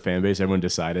 If as a fan base, everyone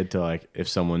decided to, like, if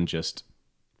someone just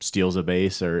steals a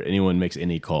base or anyone makes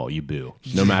any call, you boo,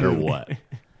 no matter what.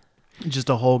 Just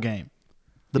a whole game.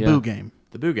 The Yeah. boo game.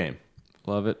 The boo game.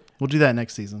 Love it. We'll do that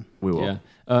next season. We will. Yeah.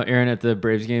 Aaron, at the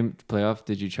Braves game playoff,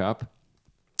 did you chop?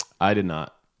 I did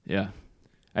not. Yeah.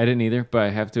 I didn't either, but I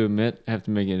have to admit, I have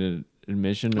to make an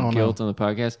admission of Oh, no. guilt on the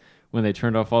podcast. When they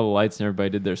turned off all the lights and everybody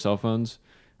did their cell phones,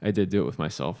 I did do it with my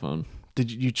cell phone. Did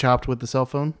you chopped with the cell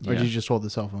phone, or Yeah. did you just hold the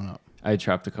cell phone up? I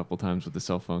chopped a couple times with the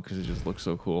cell phone because it just looked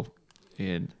so cool.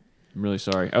 And I'm really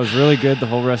sorry. I was really good the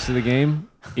whole rest of the game,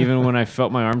 even when I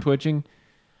felt my arm twitching.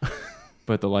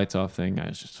 But the lights off thing, I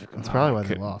was just like, That's probably why they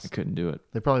couldn't- lost. I couldn't do it.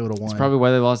 They probably would have won. It's probably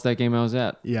why they lost that game I was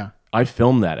at. Yeah. I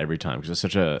film that every time because it's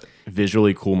such a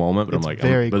visually cool moment. But It's I'm like,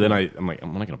 very then cool. I'm like,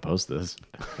 I'm not gonna post this.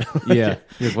 Yeah.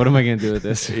 Like, what am I going to do with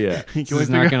this? Yeah. This we is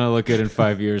figure not going to look good in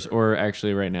 5 years or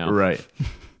actually right now. Right.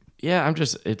 Yeah,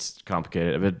 it's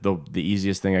complicated. But the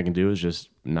easiest thing I can do is just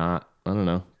not. I don't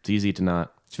know. It's easy to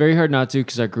not. It's very hard not to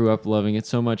because I grew up loving it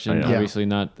so much and I know. obviously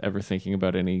not ever thinking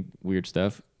about any weird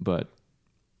stuff. But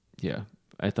yeah,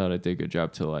 I thought I did a good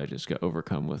job till I just got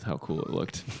overcome with how cool it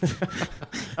looked.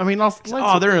 I mean, also,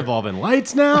 Oh, they're involving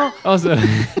lights now. Also,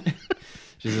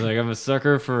 She's like, I'm a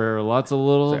sucker for lots of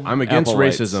little. I'm against apple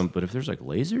lights." racism, but if there's like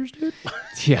lasers, dude,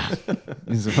 Yeah.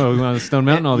 He's like, oh, we went on Stone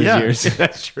Mountain all these Yeah. years.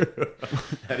 that's true.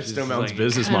 That is Stone Mountain's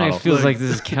business Kinda model. feels like this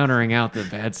is countering out the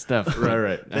bad stuff.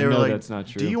 Right. I They were know like, that's not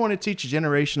true. "Do you want to teach a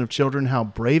generation of children how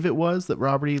brave it was that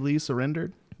Robert E. Lee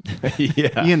surrendered?"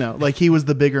 Yeah. You know, like he was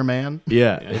the bigger man.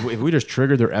 Yeah. If we just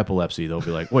trigger their epilepsy, they'll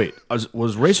be like, wait, was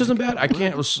racism bad? I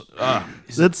can't.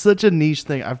 That's such a niche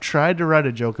thing. I've tried to write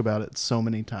a joke about it so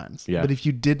many times. Yeah. But if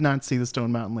you did not see the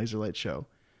Stone Mountain Laser Light show,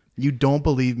 you don't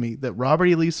believe me that Robert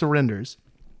E. Lee surrenders,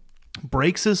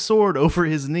 breaks his sword over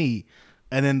his knee,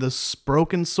 and then the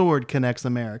broken sword connects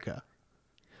America.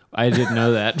 I didn't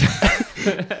know that.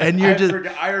 And you're just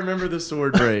I remember the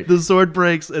sword break. the sword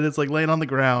breaks and it's like laying on the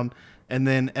ground. And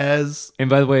then as And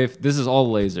by the way, this is all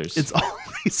lasers. it's all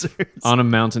lasers, on a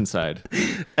mountainside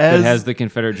that as, has the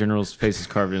Confederate generals' faces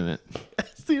carved in it.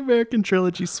 as the American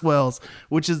trilogy swells,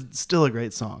 which is still a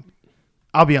great song.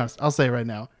 I'll be honest. I'll say it right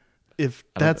now. If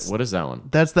that's What is that one?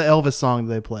 that's the Elvis song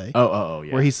they play. Oh,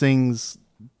 yeah. Where he sings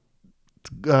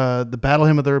the Battle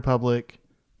Hymn of the Republic,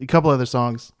 a couple other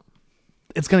songs.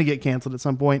 It's going to get canceled at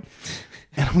some point,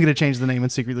 and I'm going to change the name and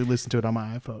secretly listen to it on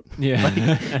my iPhone.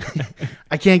 Yeah.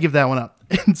 I can't give that one up.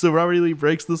 And so Robert E. Lee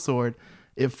breaks the sword,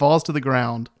 it falls to the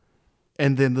ground,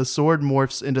 and then the sword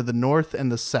morphs into the north and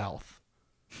the south.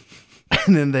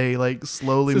 And then they like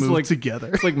slowly It's move like- together.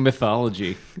 It's like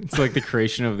mythology. It's like the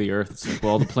creation of the earth. It's like,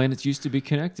 well, the planets used to be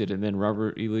connected, and then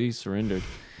Robert E. Lee surrendered.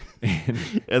 And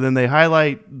And then they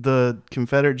highlight the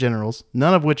Confederate generals,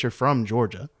 none of which are from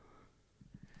Georgia.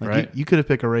 Like Right. You could have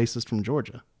picked a racist from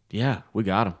Georgia. Yeah, we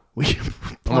got him. We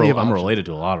plenty of I'm options. related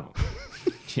to a lot of them.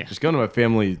 Yeah. Just go to my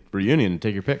family reunion and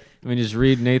take your pick. I mean, just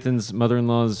read Nathan's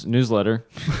mother-in-law's newsletter.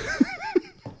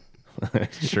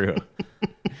 It's true.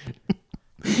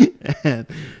 And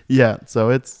yeah, so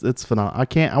it's phenomenal.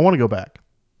 I want to go back.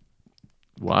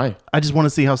 Why? I just want to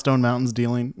see how Stone Mountain's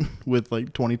dealing with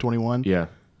like 2021. Yeah.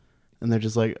 And they're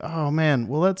just like, oh man,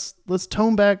 well let's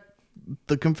tone back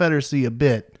the Confederacy a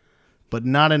bit, but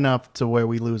not enough to where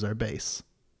we lose our base.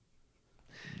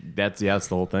 That's the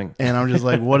whole thing. And I'm just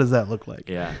like, what does that look like?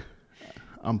 Yeah.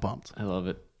 I'm pumped. I love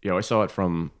it. Yeah, I saw it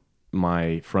from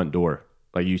my front door.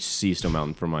 Like you see Stone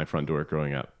Mountain from my front door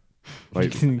growing up.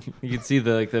 Like, You can see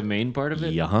the main part of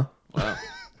it. yeah, huh? Wow.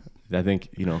 I think,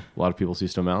 a lot of people see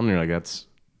Stone Mountain and you're like, that's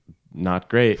not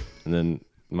great. And then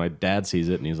my dad sees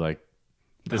it and he's like,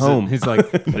 home. He's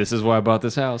like, this is why I bought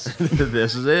this house.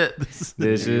 This is it. This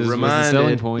is was the Reminded.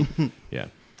 selling point. Yeah.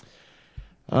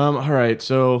 All right.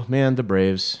 So, man, the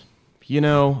Braves,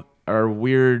 our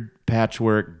weird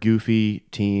patchwork, goofy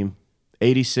team,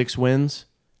 86 wins,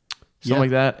 something Yeah. like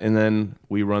that. And then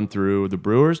we run through the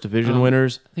Brewers, division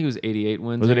winners. I think it was 88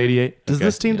 wins. Was it 88? Does Okay.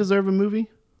 this team deserve a movie?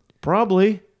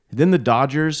 Probably. Then the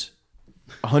Dodgers,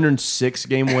 106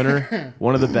 game winner,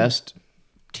 one of the best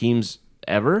teams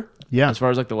ever. Yeah. As far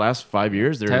as like the last 5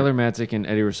 years, Tyler Matzik and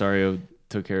Eddie Rosario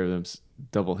took care of them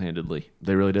double-handedly.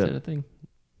 they really Is that a did. thing?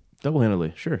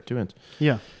 Double-handedly. Sure, 2 wins.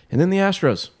 Yeah. And then the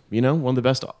Astros, one of the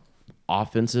best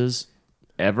offenses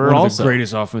ever. One of also. the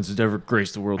greatest offenses to ever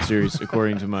grace the World Series,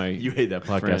 according to my You hate that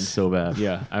podcast friend. so bad.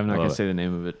 Yeah, I'm not Love going to it. say the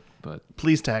name of it, but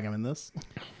Please tag him in this.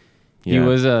 he Yeah.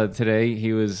 was today.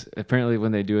 He was apparently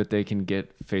when they do it, they can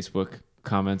get Facebook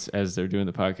comments as they're doing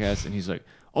the podcast, and he's like,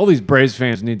 "All these Braves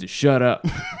fans need to shut up."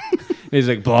 He's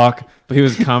like, block, but he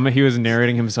was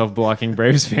narrating himself blocking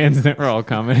Braves fans that were all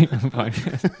commenting on the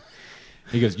podcast.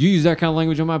 He goes, "You use that kind of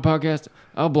language on my podcast,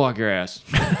 I'll block your ass."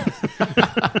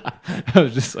 I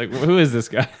was just like, "Who is this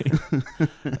guy?"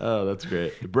 Oh, that's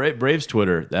great. Braves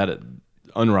Twitter, that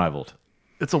unrivaled.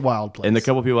 It's a wild place. And the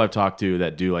couple people I've talked to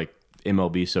that do like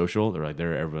MLB social, they're like,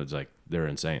 everyone's like, they're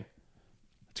insane.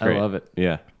 It's I great. love it.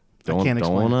 Yeah. Don't can't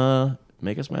explain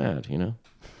make us mad,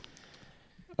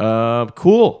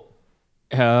 Cool.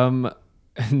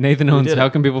 Nathan Owens, did how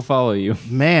it. can people follow you?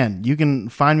 Man, you can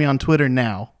find me on Twitter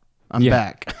now. I'm Yeah.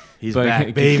 back. He's But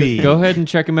back, baby. Go ahead and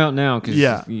check him out now because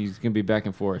Yeah. he's gonna be back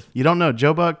and forth. You don't know,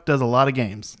 Joe Buck does a lot of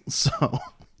games. So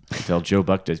Tell Joe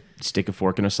Buck to stick a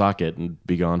fork in a socket and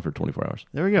be gone for 24 hours.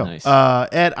 there we go. Nice.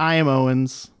 At I am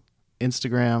Owens,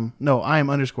 Instagram. No, I am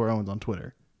 _Owens on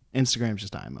Twitter. Instagram's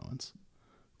just I am Owens.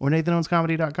 Or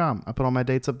NathanOwensComedy.com. I put all my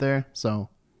dates up there. So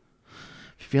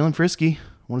if you're feeling frisky,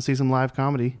 want to see some live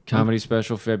comedy. Comedy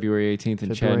special February 18th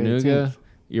in February Chattanooga. 18th.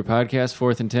 Your podcast,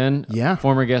 4th and 10. Yeah.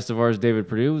 Former guest of ours, David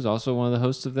Perdue, was also one of the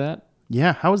hosts of that.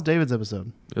 Yeah. How was David's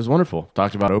episode? It was wonderful.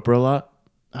 Talked about Oprah a lot.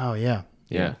 Oh, yeah.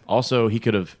 Yeah. Also, he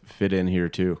could have fit in here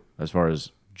too, as far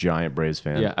as giant Braves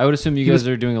fan. Yeah, I would assume you guys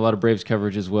are doing a lot of Braves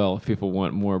coverage as well if people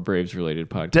want more Braves related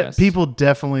podcasts. People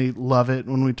definitely love it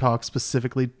when we talk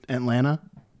specifically Atlanta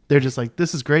They're just like,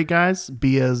 this is great, guys.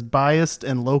 Be as biased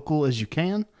and local as you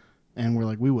can. And we're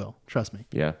like, we will. Trust me.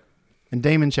 Yeah, And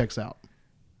Damon checks out.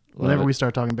 Whenever it. we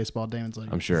start talking baseball, Damon's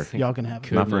like, I'm sure. y'all can have it.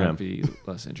 Could Not for him. be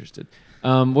less interested.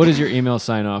 What is your email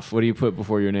sign off? What do you put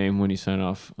before your name when you sign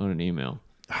off on an email?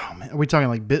 Oh, man. Are we talking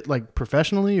like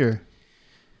professionally or?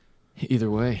 Either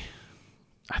way,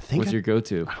 I think what's your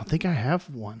go-to? I don't think I have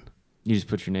one. You just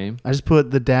put your name. I just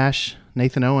put the dash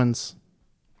Nathan Owens.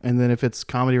 And then if it's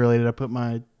comedy related, I put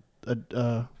my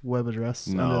web address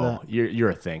under No, that. you're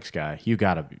a thanks guy. You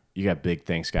got big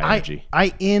thanks guy energy.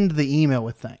 I end the email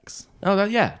with thanks. Oh,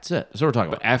 that's it. That's what we're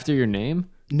talking about. After your name?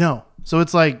 No. So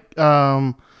it's like,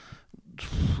 look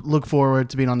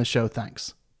forward to being on the show.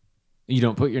 Thanks. You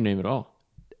don't put your name at all.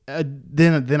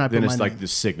 Then I put Then my it's name. like the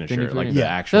signature, put like your the name.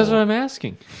 actual. That's what I'm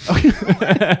asking.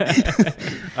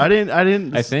 I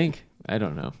didn't. I think. I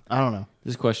don't know. I don't know.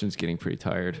 This question's getting pretty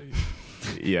tired.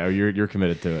 Yeah, you're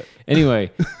committed to it.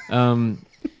 Anyway,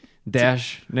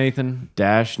 Dash Nathan.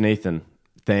 Dash Nathan,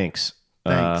 thanks.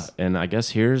 Thanks. And I guess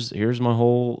here's my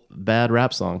whole bad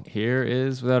rap song. Here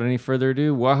is, without any further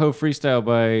ado, Wahoo Freestyle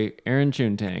by Aaron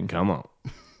Chuntang. Come on.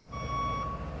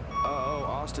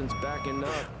 Austin's backing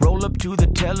up. Roll up to the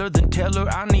teller, then tell her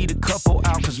I need a couple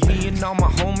out. Cause me and all my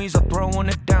homies are throwing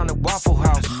it down at Waffle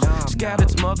House.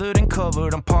 Scattered, smothered, and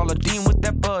covered. I'm Paula Deen with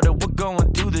that butter. We're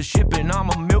going through the shipping.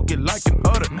 I'ma milk it like an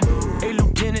udder. Hey,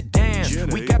 Lieutenant Dan,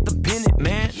 we got the pennant,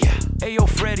 man. Hey, yo,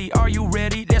 Freddy, are you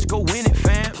ready? Let's go win it,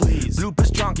 fam.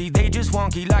 Bloopers chonky, they just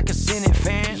wonky like a Senate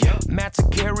fan. Matt's a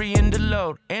carrying the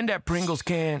load, and that Pringles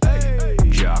can.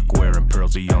 Jock wearing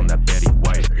pearlsy on that Betty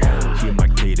White. Hear my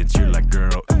cadence, you're like,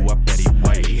 girl, ooh, I Betty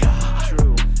White.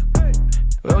 True.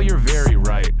 Well, you're very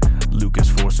right. Lucas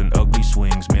forcing ugly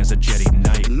swings, man's a jetty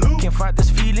knight. Can't fight this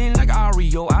feeling like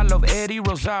Ario. I love Eddie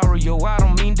Rosario. I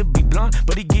don't mean to be blunt,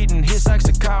 but he getting hits like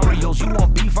Sicarios. You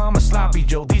want beef, I'm a sloppy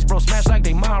Joe. These bros smash like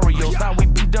they Marios. Thought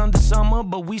we'd be done this summer,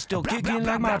 but we still kicking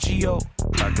like Machio.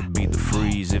 I could beat the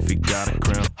freeze if he got a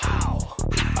cramp.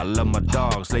 I love my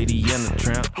dogs, Lady and the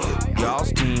Tramp.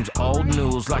 Y'all's team's old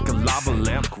news like a lava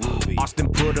lamp. Austin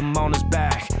put him on his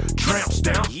back, tramp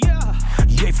stamp.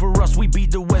 Yay for us, we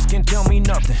beat the West, can't tell me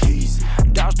nothing.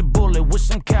 Dodge the bullet with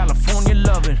some California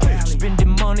loving.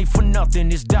 Spending money for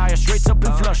nothing, it's dire straight up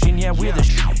in Flushing. Yeah, we're the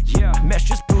shit. Mesh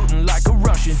just Putin like a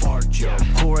Russian.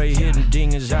 Corey hitting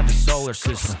dingers out the solar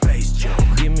system.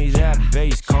 Give me that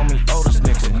bass, call me Otis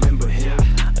Nixon. Remember him?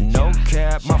 No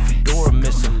cap, my fedora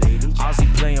missing. Ozzy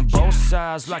playing both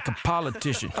sides like a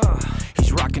politician.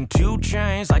 He's rocking 2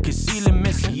 chains like his ceiling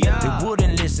missing. They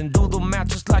wouldn't listen, do the math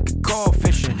just like a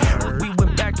coefficient. We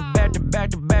went back to back to back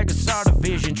to back to start a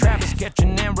vision. Travis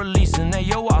catching and releasing. Hey,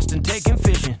 yo, Austin taking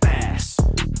fishing.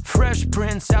 Fresh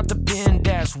Prince out the pen,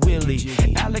 that's Willie.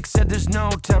 Alex said there's no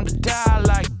time to die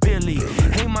like Billy.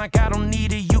 Hey, Mike, I don't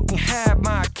need it, you can have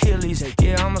my Achilles.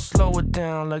 Yeah, I'ma slow it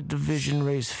down like Division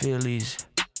Race Phillies.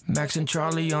 Max and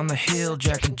Charlie on the hill,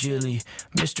 Jack and Jilly.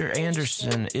 Mr.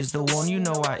 Anderson is the one you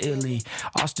know I illy.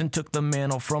 Austin took the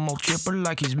mantle from old Chipper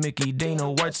like he's Mickey.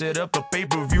 Dana White set up the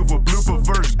pay-per-view for Blooper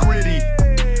vs. Gritty.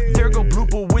 There go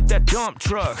Blooper with that dump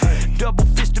truck. Double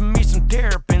fisted me some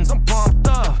terrapins, I'm pumped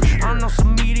up. I know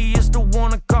some media's the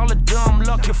one to call it dumb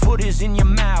luck. Your foot is in your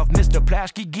mouth, Mr.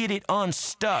 Plasky, get it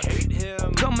unstuck.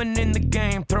 Coming in the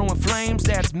game, throwing flames,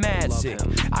 that's mad sick.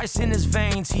 Ice in his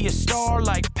veins, he a star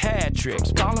like Patrick.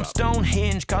 Call him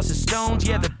Stonehenge, cause his stones,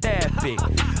 yeah, they're that big.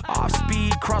 Off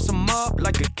speed, cross him up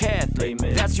like a Catholic.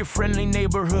 That's your friendly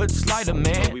neighborhood slider,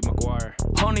 man.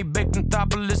 Honey baked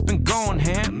Anthopoulos been going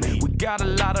ham. We got a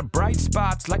lot of bright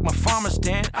spots like my farmer's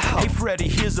stand. Hey, Freddie,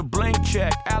 here's a blank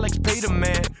check. Alex paid a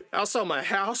man. I'll sell my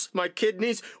house, my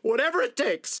kidneys, whatever it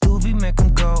takes. Doobie make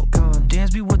him go.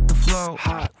 Dance me with the flow.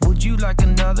 Would you like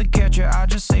another catcher? I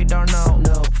just say darno.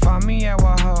 No. Find me at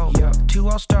Wahoo. 2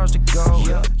 all-stars to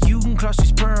go. You can crush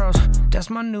these pearls. That's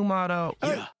my new motto.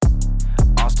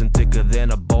 Austin thicker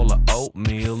than a bowl of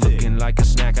oatmeal. Looking like a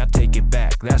snack, I take it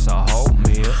back. That's a whole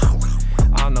meal.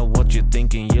 I know what you're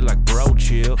thinking, you're like, bro,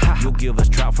 chill. You'll give us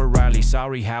trout for Riley,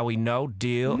 sorry, Howie, no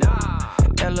deal.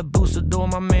 Ella Boosador,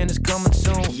 my man is coming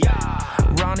soon.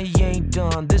 Ronnie ain't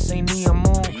done, this ain't Nia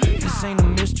Moon. This ain't a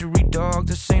mystery dog,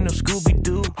 this ain't no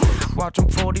Scooby-Doo. Watch him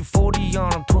 40-40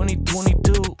 on him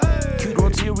 2022. Cute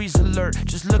World Series alert,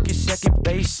 just look at second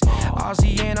base.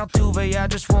 Ozzy and Altuve, I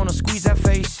just wanna squeeze that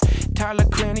face. Tyler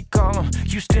Cranny, call him.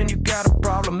 Houston, you got a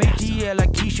problem. ATL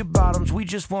like Keisha Bottoms, we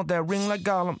just want that ring like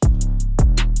Gollum.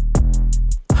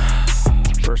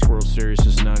 First World Series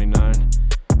is '99.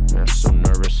 I'm so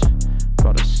nervous.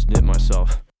 About to snip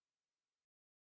myself.